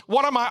Spirit,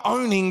 what am I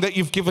owning that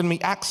you've given me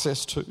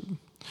access to?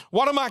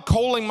 What am I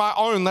calling my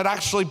own that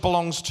actually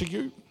belongs to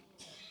you?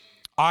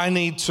 I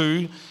need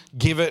to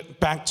give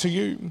it back to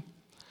you.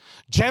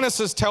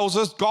 Genesis tells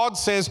us, God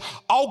says,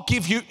 I'll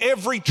give you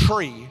every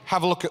tree.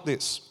 Have a look at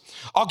this.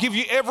 I'll give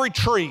you every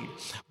tree,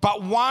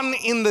 but one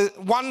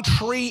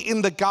tree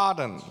in the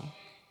garden.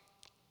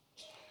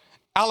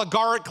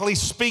 Allegorically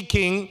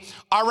speaking,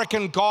 I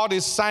reckon God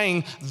is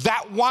saying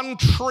that one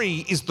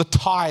tree is the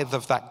tithe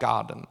of that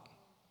garden.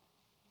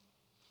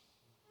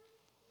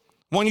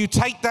 When you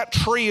take that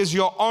tree as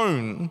your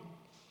own,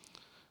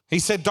 he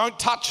said, don't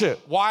touch it.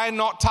 Why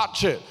not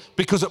touch it?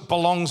 Because it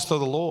belongs to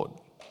the Lord.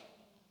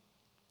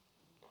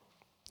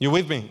 You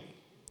with me?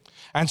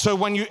 And so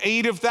when you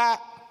eat of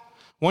that,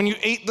 when you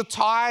eat the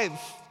tithe,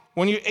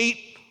 when you eat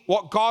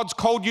what God's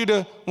called you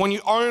to, when you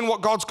own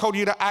what God's called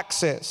you to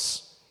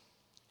access,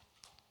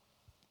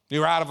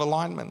 you're out of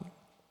alignment.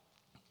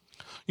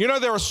 You know,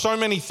 there are so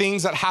many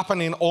things that happen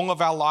in all of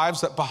our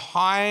lives that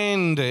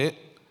behind it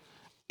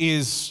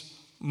is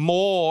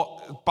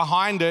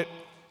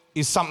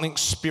something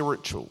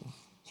spiritual.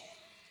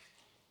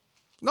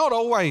 Not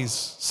always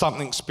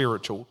something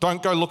spiritual.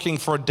 Don't go looking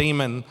for a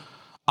demon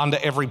under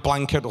every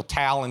blanket or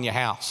towel in your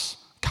house.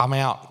 Come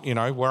out,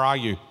 where are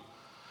you?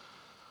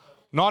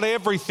 Not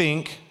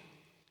everything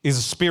is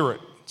a spirit.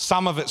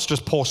 Some of it's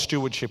just poor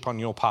stewardship on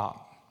your part.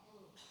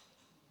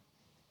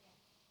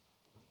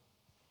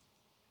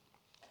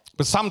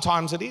 But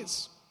sometimes it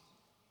is.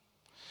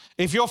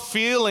 If you're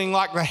feeling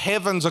like the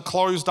heavens are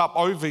closed up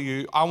over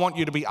you, I want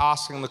you to be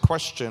asking the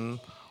question,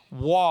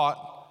 what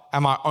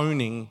am I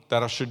owning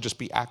that I should just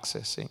be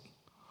accessing?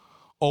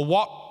 Or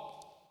what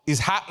is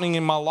happening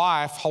in my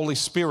life, Holy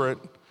Spirit,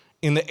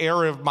 in the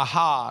area of my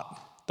heart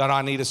that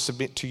I need to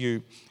submit to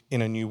you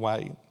in a new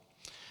way?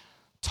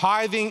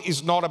 Tithing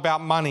is not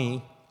about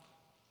money.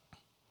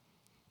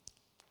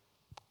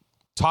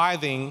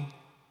 Tithing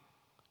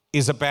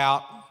is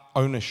about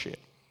ownership.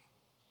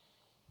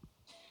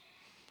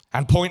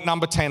 And point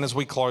number 10 as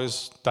we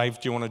close, Dave,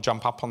 do you want to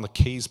jump up on the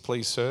keys,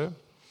 please, sir?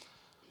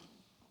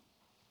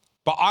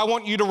 But I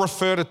want you to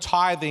refer to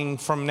tithing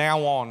from now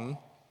on,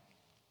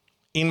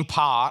 in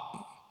part,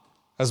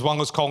 as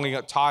long as calling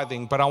it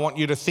tithing, but I want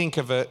you to think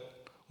of it,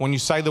 when you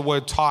say the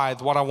word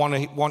tithe, what I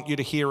want you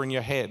to hear in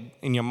your head,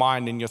 in your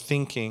mind, in your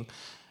thinking,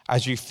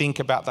 as you think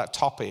about that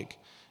topic,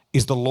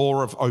 is the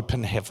law of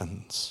open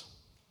heavens.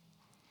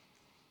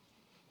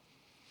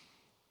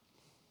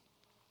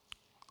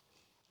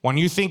 When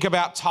you think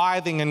about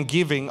tithing and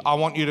giving, I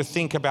want you to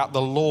think about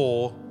the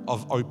law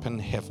of open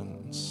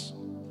heavens.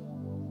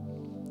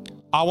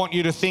 I want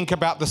you to think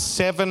about the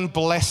 7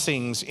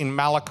 blessings in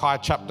Malachi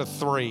chapter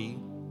 3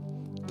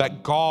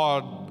 that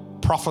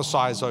God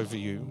prophesies over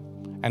you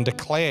and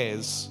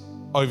declares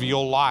over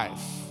your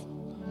life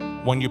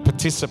when you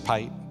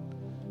participate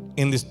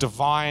in this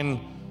divine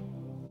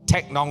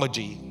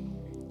technology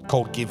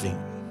called giving.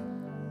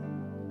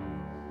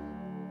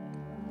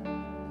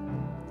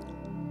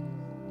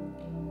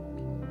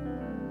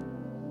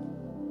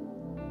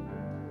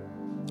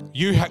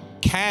 you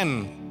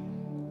can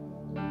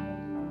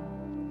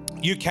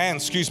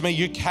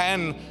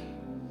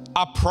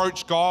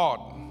approach God.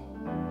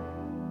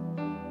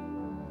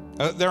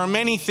 There are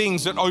many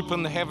things that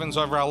open the heavens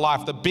over our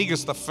life.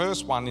 The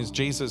first one is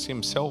Jesus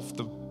himself,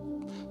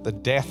 the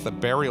death, the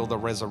burial, the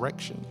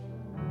resurrection.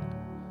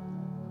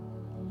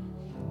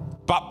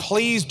 But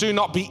please do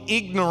not be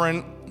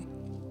ignorant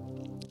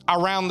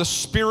around the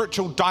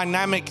spiritual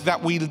dynamic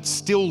that we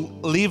still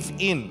live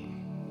in,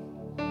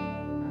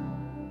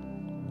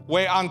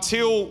 where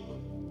until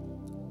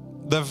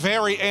the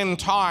very end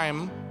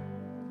time,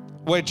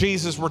 where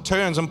Jesus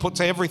returns and puts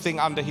everything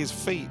under his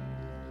feet,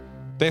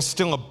 there's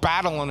still a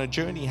battle and a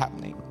journey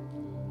happening.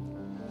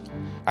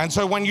 And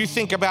so when you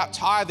think about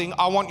tithing,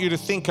 I want you to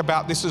think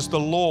about this as the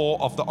law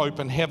of the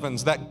open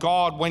heavens, that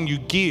God, when you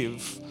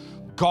give,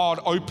 God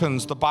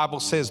opens, the Bible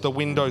says, the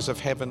windows of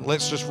heaven.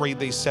 Let's just read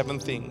these 7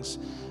 things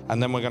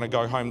and then we're going to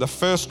go home. The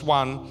first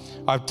one,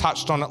 I've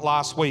touched on it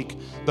last week.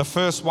 The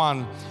first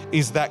one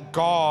is that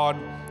God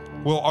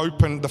will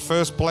open, the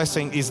first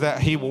blessing is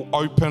that he will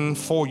open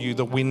for you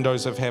the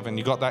windows of heaven.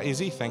 You got that,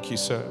 Izzy? Thank you,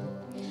 sir.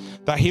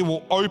 That he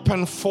will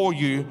open for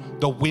you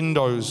the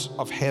windows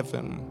of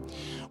heaven.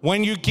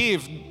 When you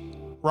give,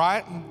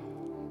 right,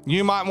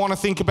 you might want to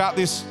think about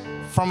this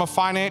from a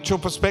financial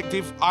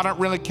perspective. I don't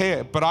really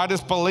care, but I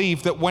just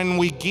believe that when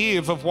we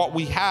give of what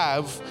we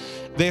have,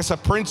 there's a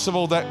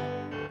principle that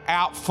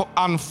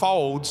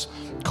unfolds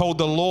called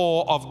the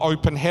law of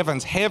open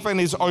heavens. Heaven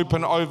is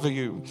open over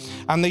you.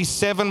 And these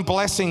 7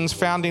 blessings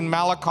found in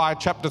Malachi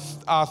chapter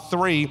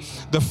 3,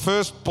 the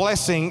first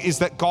blessing is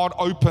that God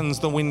opens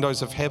the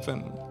windows of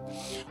heaven.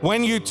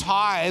 When you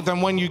tithe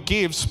and when you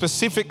give,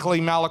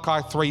 specifically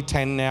Malachi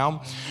 3:10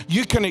 now,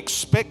 you can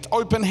expect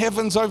open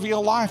heavens over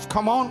your life.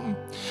 Come on.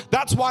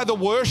 That's why the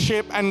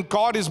worship and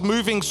God is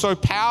moving so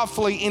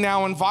powerfully in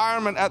our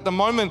environment at the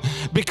moment,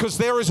 because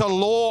there is a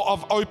law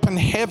of open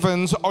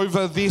heavens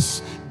over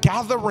this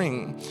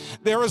gathering.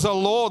 There is a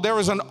law, there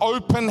is an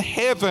open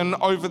heaven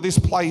over this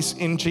place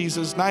in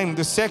Jesus' name.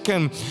 The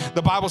second,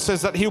 the Bible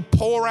says that he'll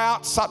pour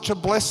out such a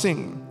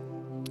blessing.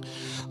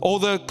 All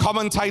the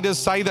commentators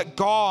say that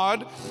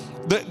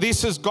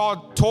this is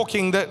God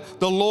talking,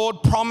 that the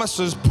Lord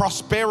promises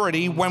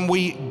prosperity when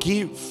we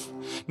give.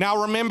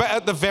 Now remember,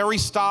 at the very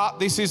start,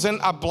 this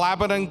isn't a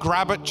blab it and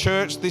grab it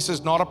church. This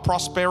is not a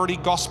prosperity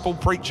gospel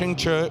preaching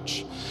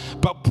church.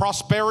 But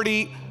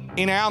prosperity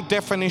in our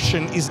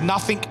definition is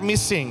nothing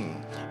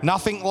missing,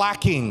 nothing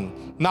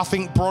lacking,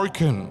 nothing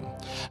broken,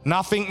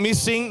 nothing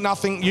missing,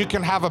 nothing. You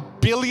can have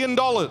 $1 billion,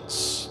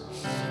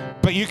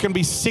 but you can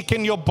be sick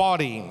in your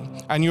body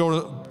and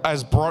you're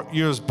as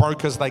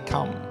broke as they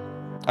come.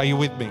 Are you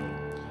with me?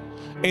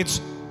 It's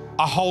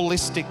a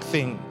holistic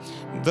thing.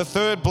 The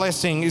third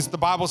blessing is, the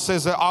Bible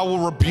says that I will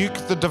rebuke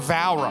the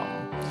devourer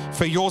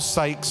for your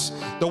sakes.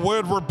 The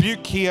word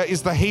rebuke here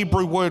is the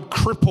Hebrew word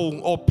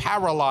cripple or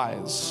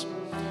paralyze.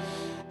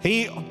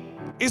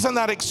 Isn't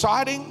that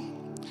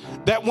exciting?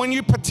 That when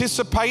you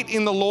participate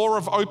in the law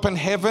of open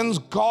heavens,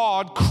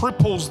 God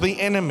cripples the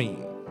enemy.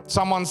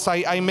 Someone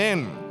say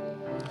amen.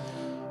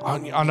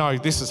 I know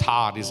this is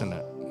hard, isn't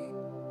it?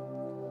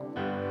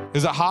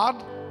 Is it hard?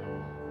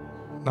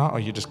 No, or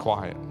you're just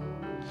quiet?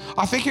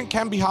 I think it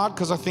can be hard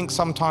because I think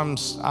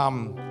sometimes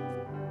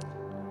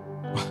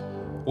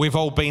we've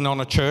all been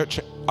on a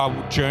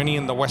journey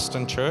in the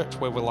Western church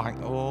where we're like,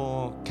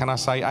 oh, can I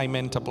say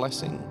amen to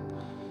blessing?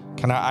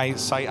 Can I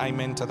say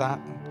amen to that?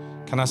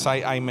 Can I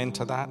say amen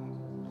to that?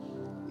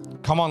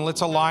 Come on, let's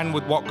align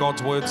with what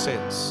God's word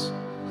says.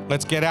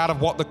 Let's get out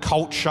of what the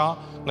culture,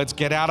 let's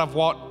get out of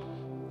what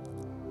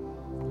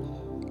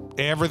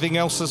everything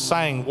else is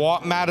saying.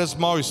 What matters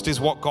most is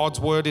what God's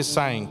word is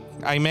saying.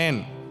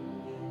 Amen.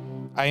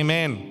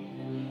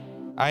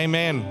 Amen.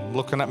 Amen.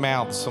 Looking at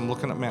mouths. I'm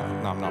looking at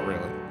mouths. No, I'm not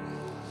really.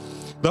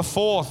 The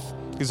fourth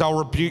is I'll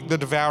rebuke the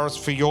devourers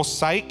for your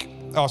sake.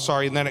 Oh,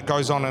 sorry. And then it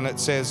goes on and it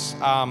says,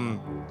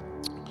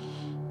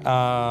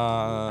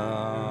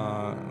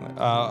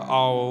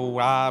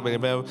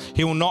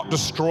 he will not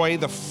destroy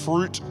the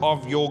fruit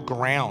of your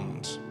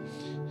ground.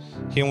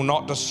 He will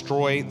not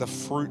destroy the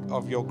fruit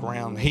of your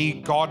ground.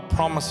 God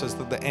promises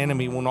that the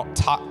enemy will not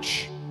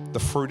touch the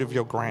fruit of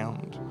your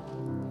ground.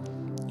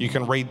 You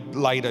can read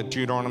later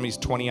Deuteronomy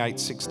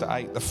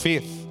 28:6-8. The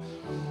fifth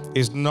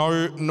is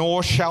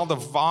nor shall the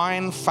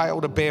vine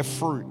fail to bear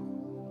fruit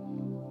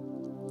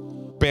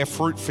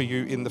for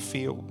you in the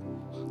field.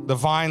 The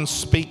vine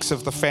speaks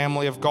of the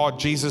family of God.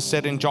 Jesus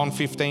said in John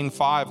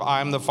 15:5, I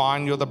am the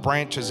vine, you're the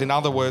branches. In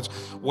other words,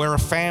 we're a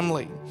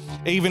family.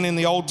 Even in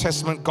the Old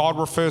Testament, God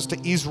refers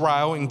to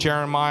Israel in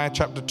Jeremiah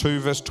chapter 2,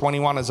 verse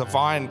 21 as a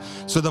vine.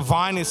 So the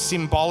vine is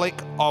symbolic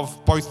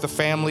of both the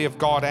family of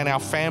God and our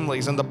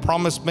families. And the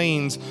promise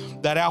means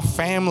that our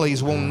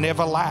families will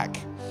never lack.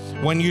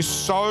 When you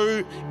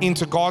sow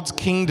into God's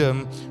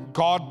kingdom,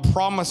 God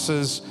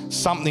promises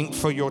something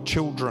for your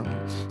children.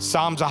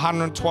 Psalms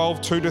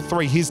 112,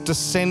 2-3. His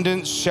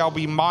descendants shall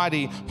be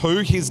mighty. Who?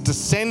 His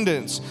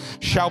descendants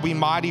shall be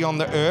mighty on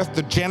the earth.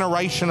 The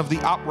generation of the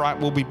upright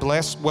will be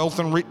blessed. Wealth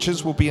and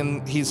riches will be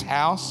in his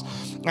house,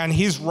 and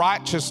his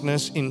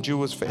righteousness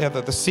endures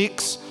forever. The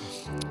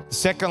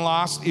second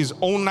last is,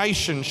 all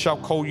nations shall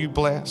call you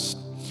blessed.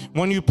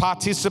 When you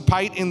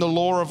participate in the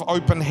law of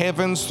open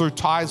heavens through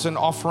tithes and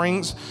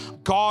offerings,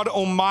 God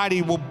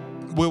Almighty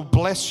will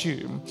bless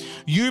you.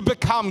 Your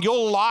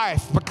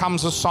life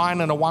becomes a sign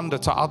and a wonder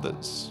to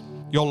others.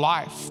 Your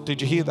life,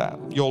 did you hear that?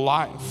 Your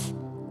life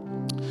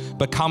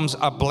becomes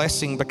a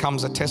blessing,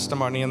 becomes a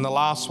testimony. And the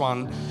last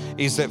one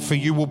is that for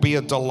you will be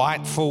a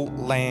delightful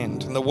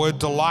land. And the word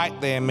delight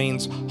there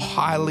means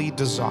highly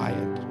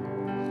desired.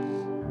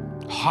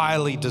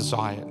 Highly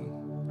desired.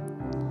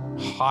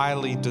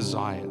 Highly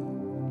desired.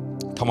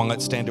 Come on,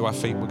 let's stand to our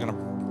feet. We're going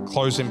to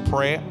close in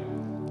prayer.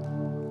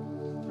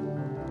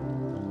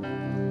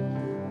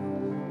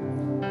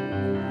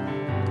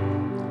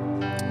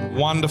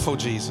 Wonderful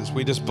Jesus.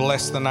 We just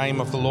bless the name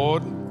of the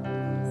Lord.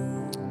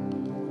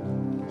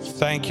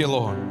 Thank you,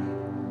 Lord.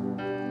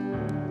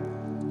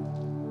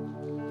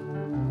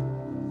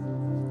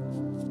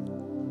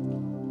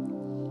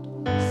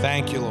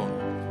 Thank you,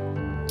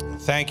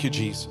 Lord. Thank you,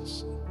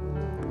 Jesus.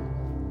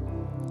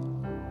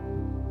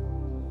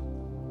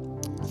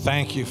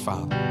 Thank you,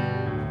 Father.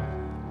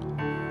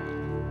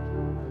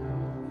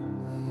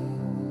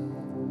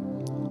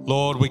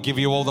 Lord, we give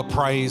you all the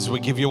praise. We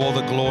give you all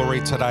the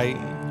glory today.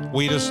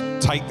 We just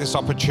take this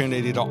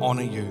opportunity to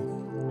honor you.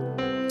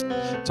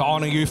 To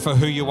honor you for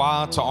who you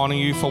are, to honor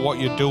you for what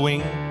you're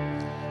doing.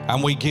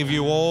 And we give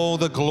you all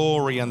the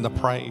glory and the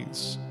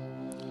praise.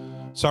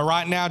 So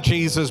right now,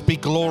 Jesus, be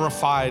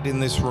glorified in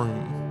this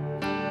room.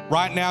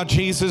 Right now,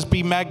 Jesus,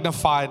 be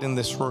magnified in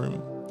this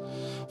room.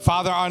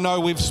 Father, I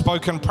know we've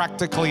spoken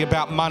practically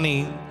about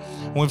money.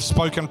 We've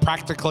spoken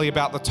practically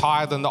about the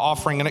tithe and the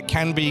offering, and it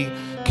can be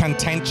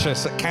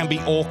contentious. It can be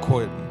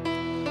awkward.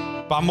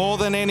 But more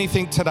than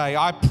anything today,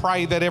 I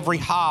pray that every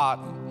heart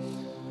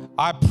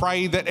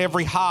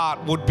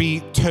would be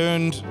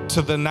turned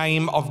to the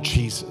name of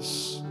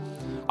Jesus.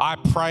 I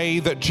pray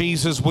that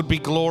Jesus would be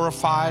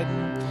glorified.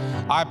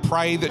 I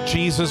pray that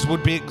Jesus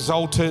would be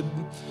exalted.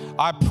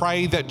 I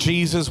pray that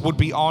Jesus would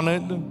be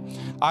honored.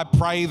 I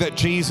pray that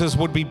Jesus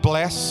would be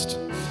blessed.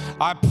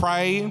 I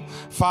pray,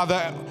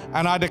 Father,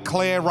 and I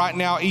declare right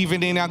now,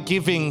 even in our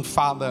giving,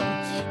 Father,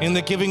 in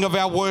the giving of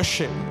our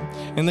worship,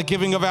 in the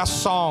giving of our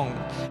song,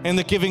 in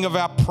the giving of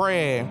our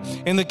prayer,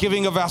 in the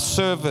giving of our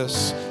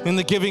service, in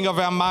the giving of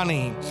our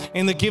money,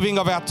 in the giving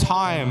of our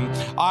time,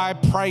 I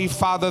pray,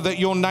 Father, that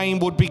your name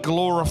would be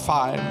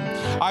glorified.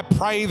 I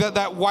pray that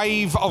that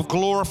wave of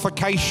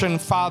glorification,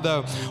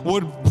 Father,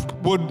 would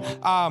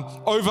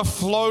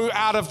overflow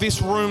out of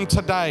this room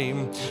today,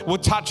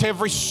 would touch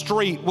every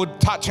street, would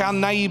touch our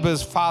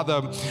neighbors,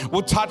 Father,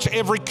 would touch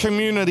every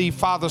community,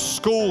 Father,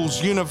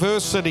 schools,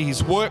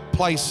 universities,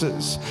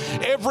 workplaces,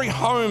 every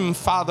home,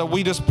 Father.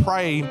 We just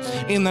pray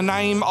in the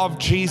name of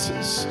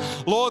Jesus.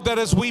 Lord, that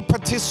as we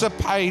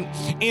participate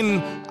in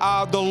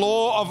the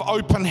law of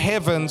open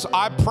heavens,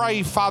 I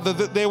pray, Father,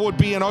 that there would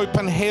be an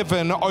open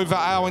heaven over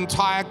our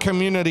entire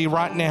community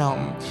right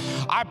now.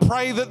 I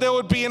pray that there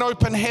would be an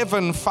open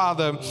heaven,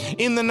 Father,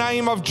 in the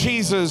name of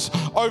Jesus,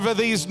 over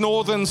these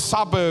northern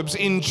suburbs,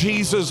 in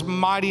Jesus'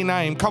 mighty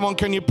name. Come on,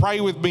 can you pray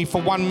with me for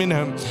 1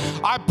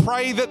 minute? I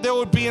pray that there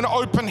would be an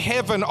open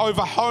heaven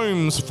over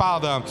homes,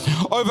 Father,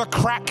 over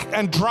crack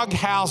and drug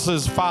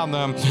houses,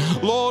 Father.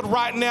 Lord,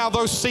 right now,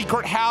 those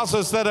secret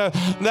houses that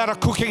are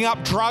cooking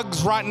up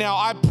drugs right now,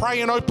 I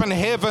pray an open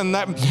heaven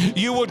that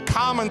you would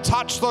come and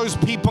touch those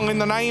people in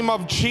the name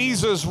of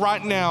Jesus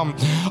right now.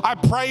 I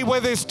pray where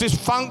there's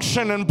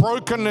dysfunction and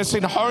brokenness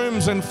in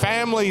homes and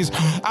families,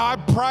 I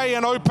pray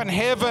an open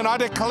heaven. I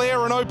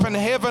declare an open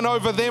heaven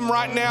over them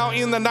right now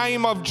in the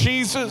name of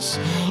Jesus.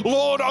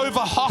 Lord,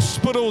 over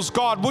hospitals,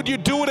 God, would you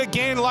do it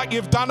again like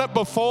you've done it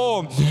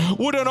before?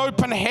 Would an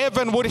open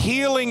heaven, would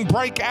healing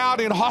break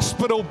out in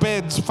hospital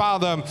beds,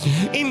 Father,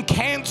 in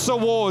cancer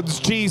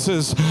wards,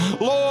 Jesus.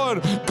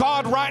 Lord,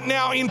 God, right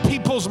now in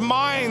people's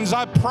minds,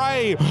 I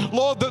pray,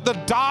 Lord, that the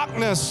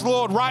darkness,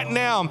 Lord, right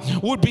now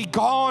would be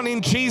gone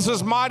in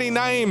Jesus' mighty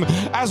name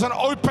as an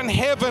open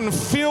heaven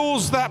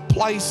fills that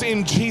place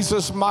in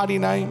Jesus' mighty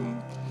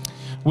name.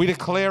 We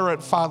declare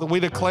it, Father. We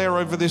declare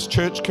over this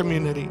church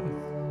community.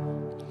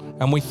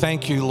 And we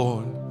thank you,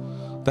 Lord,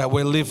 that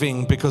we're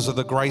living because of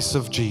the grace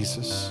of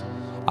Jesus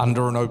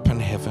under an open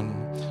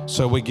heaven.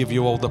 So we give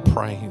you all the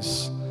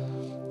praise.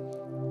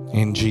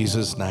 In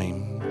Jesus'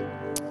 name,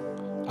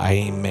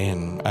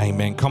 amen.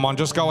 Amen. Come on,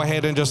 just go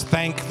ahead and just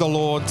thank the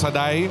Lord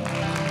today.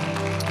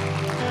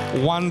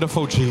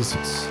 Wonderful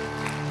Jesus.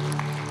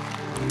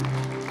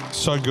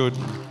 So good.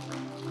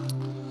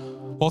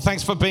 Well,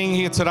 thanks for being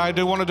here today. I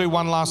do want to do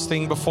one last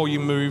thing before you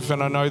move,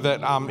 and I know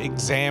that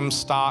exams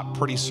start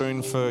pretty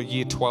soon for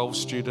Year 12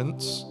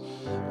 students,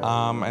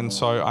 and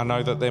so I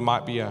know that there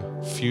might be a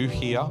few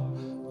here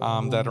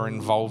that are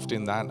involved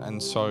in that.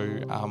 And so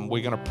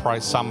we're going to pray.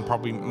 Some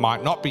probably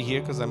might not be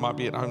here because they might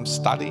be at home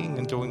studying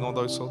and doing all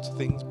those sorts of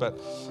things. But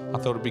I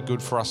thought it'd be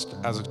good for us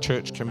as a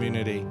church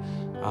community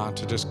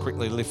to just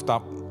quickly lift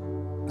up,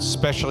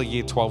 especially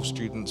Year 12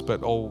 students,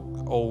 but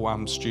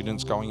all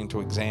students going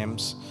into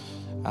exams.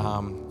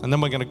 And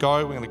then we're going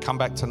to come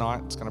back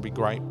tonight. It's going to be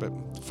great. But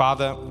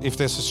Father, if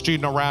there's a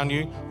student around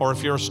you, or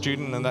if you're a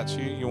student and that's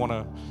you want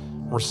to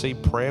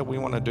receive prayer, we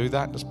want to do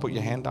that. Just put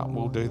your hand up,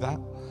 we'll do that.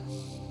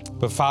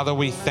 But Father,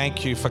 we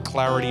thank you for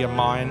clarity of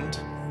mind.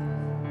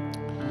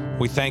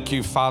 We thank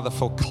you, Father,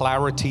 for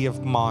clarity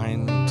of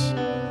mind.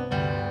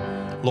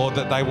 Lord,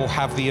 that they will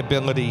have the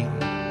ability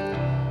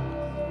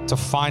to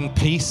find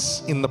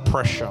peace in the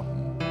pressure,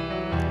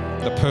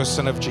 the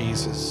person of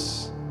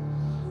Jesus.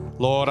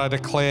 Lord, I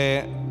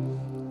declare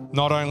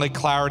not only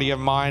clarity of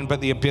mind,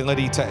 but the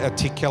ability to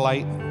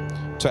articulate,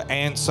 to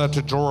answer,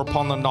 to draw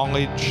upon the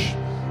knowledge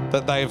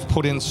that they have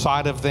put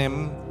inside of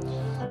them.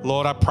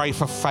 Lord, I pray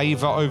for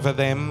favor over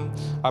them.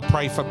 I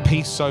pray for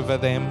peace over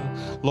them.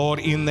 Lord,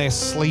 in their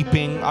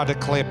sleeping, I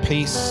declare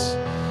peace.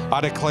 I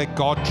declare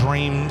God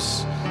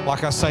dreams.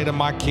 Like I say to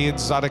my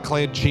kids, I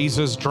declare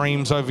Jesus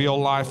dreams over your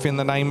life in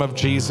the name of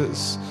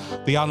Jesus.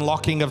 The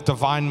unlocking of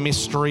divine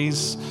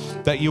mysteries,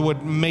 that you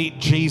would meet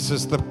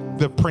Jesus, the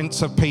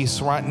Prince of Peace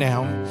right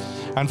now.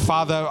 And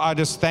Father, I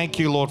just thank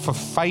you, Lord, for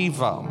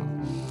favor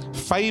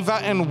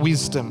and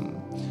wisdom.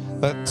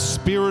 That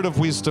spirit of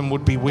wisdom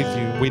would be with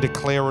you. We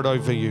declare it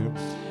over you.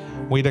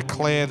 We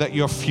declare that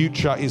your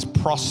future is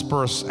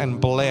prosperous and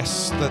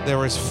blessed, that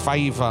there is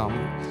favor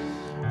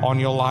on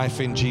your life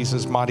in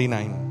Jesus' mighty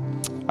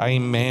name.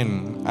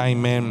 Amen.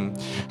 Amen.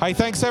 Hey,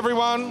 thanks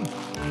everyone.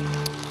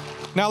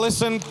 Now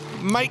listen,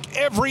 make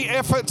every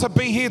effort to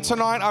be here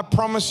tonight. I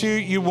promise you,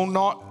 you will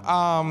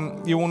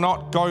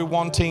not go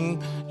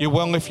wanting. You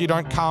will if you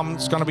don't come.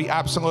 It's going to be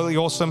absolutely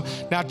awesome.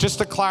 Now, just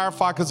to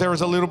clarify, because there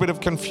is a little bit of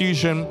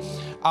confusion,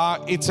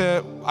 it's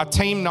a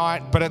team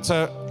night, but it's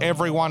a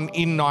everyone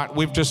in night.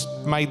 We've just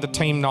made the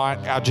team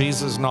night our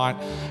Jesus night.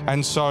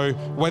 And so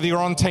whether you're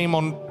on team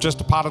or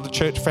just a part of the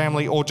church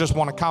family or just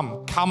want to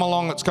come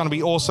along. It's going to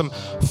be awesome.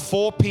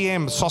 4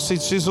 p.m. sausage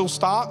sizzle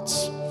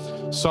starts.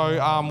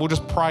 So we'll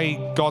just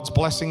pray God's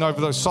blessing over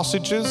those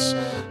sausages.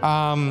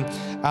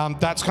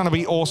 That's going to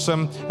be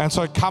awesome. And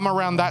so come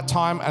around that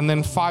time, and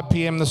then 5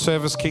 p.m. the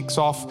service kicks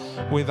off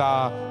with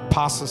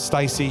Pastor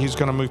Stacey, who's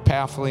going to move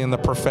powerfully in the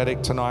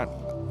prophetic tonight.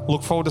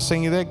 Look forward to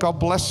seeing you there. God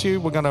bless you.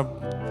 We're going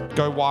to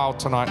go wild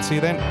tonight. See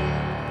you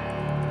then.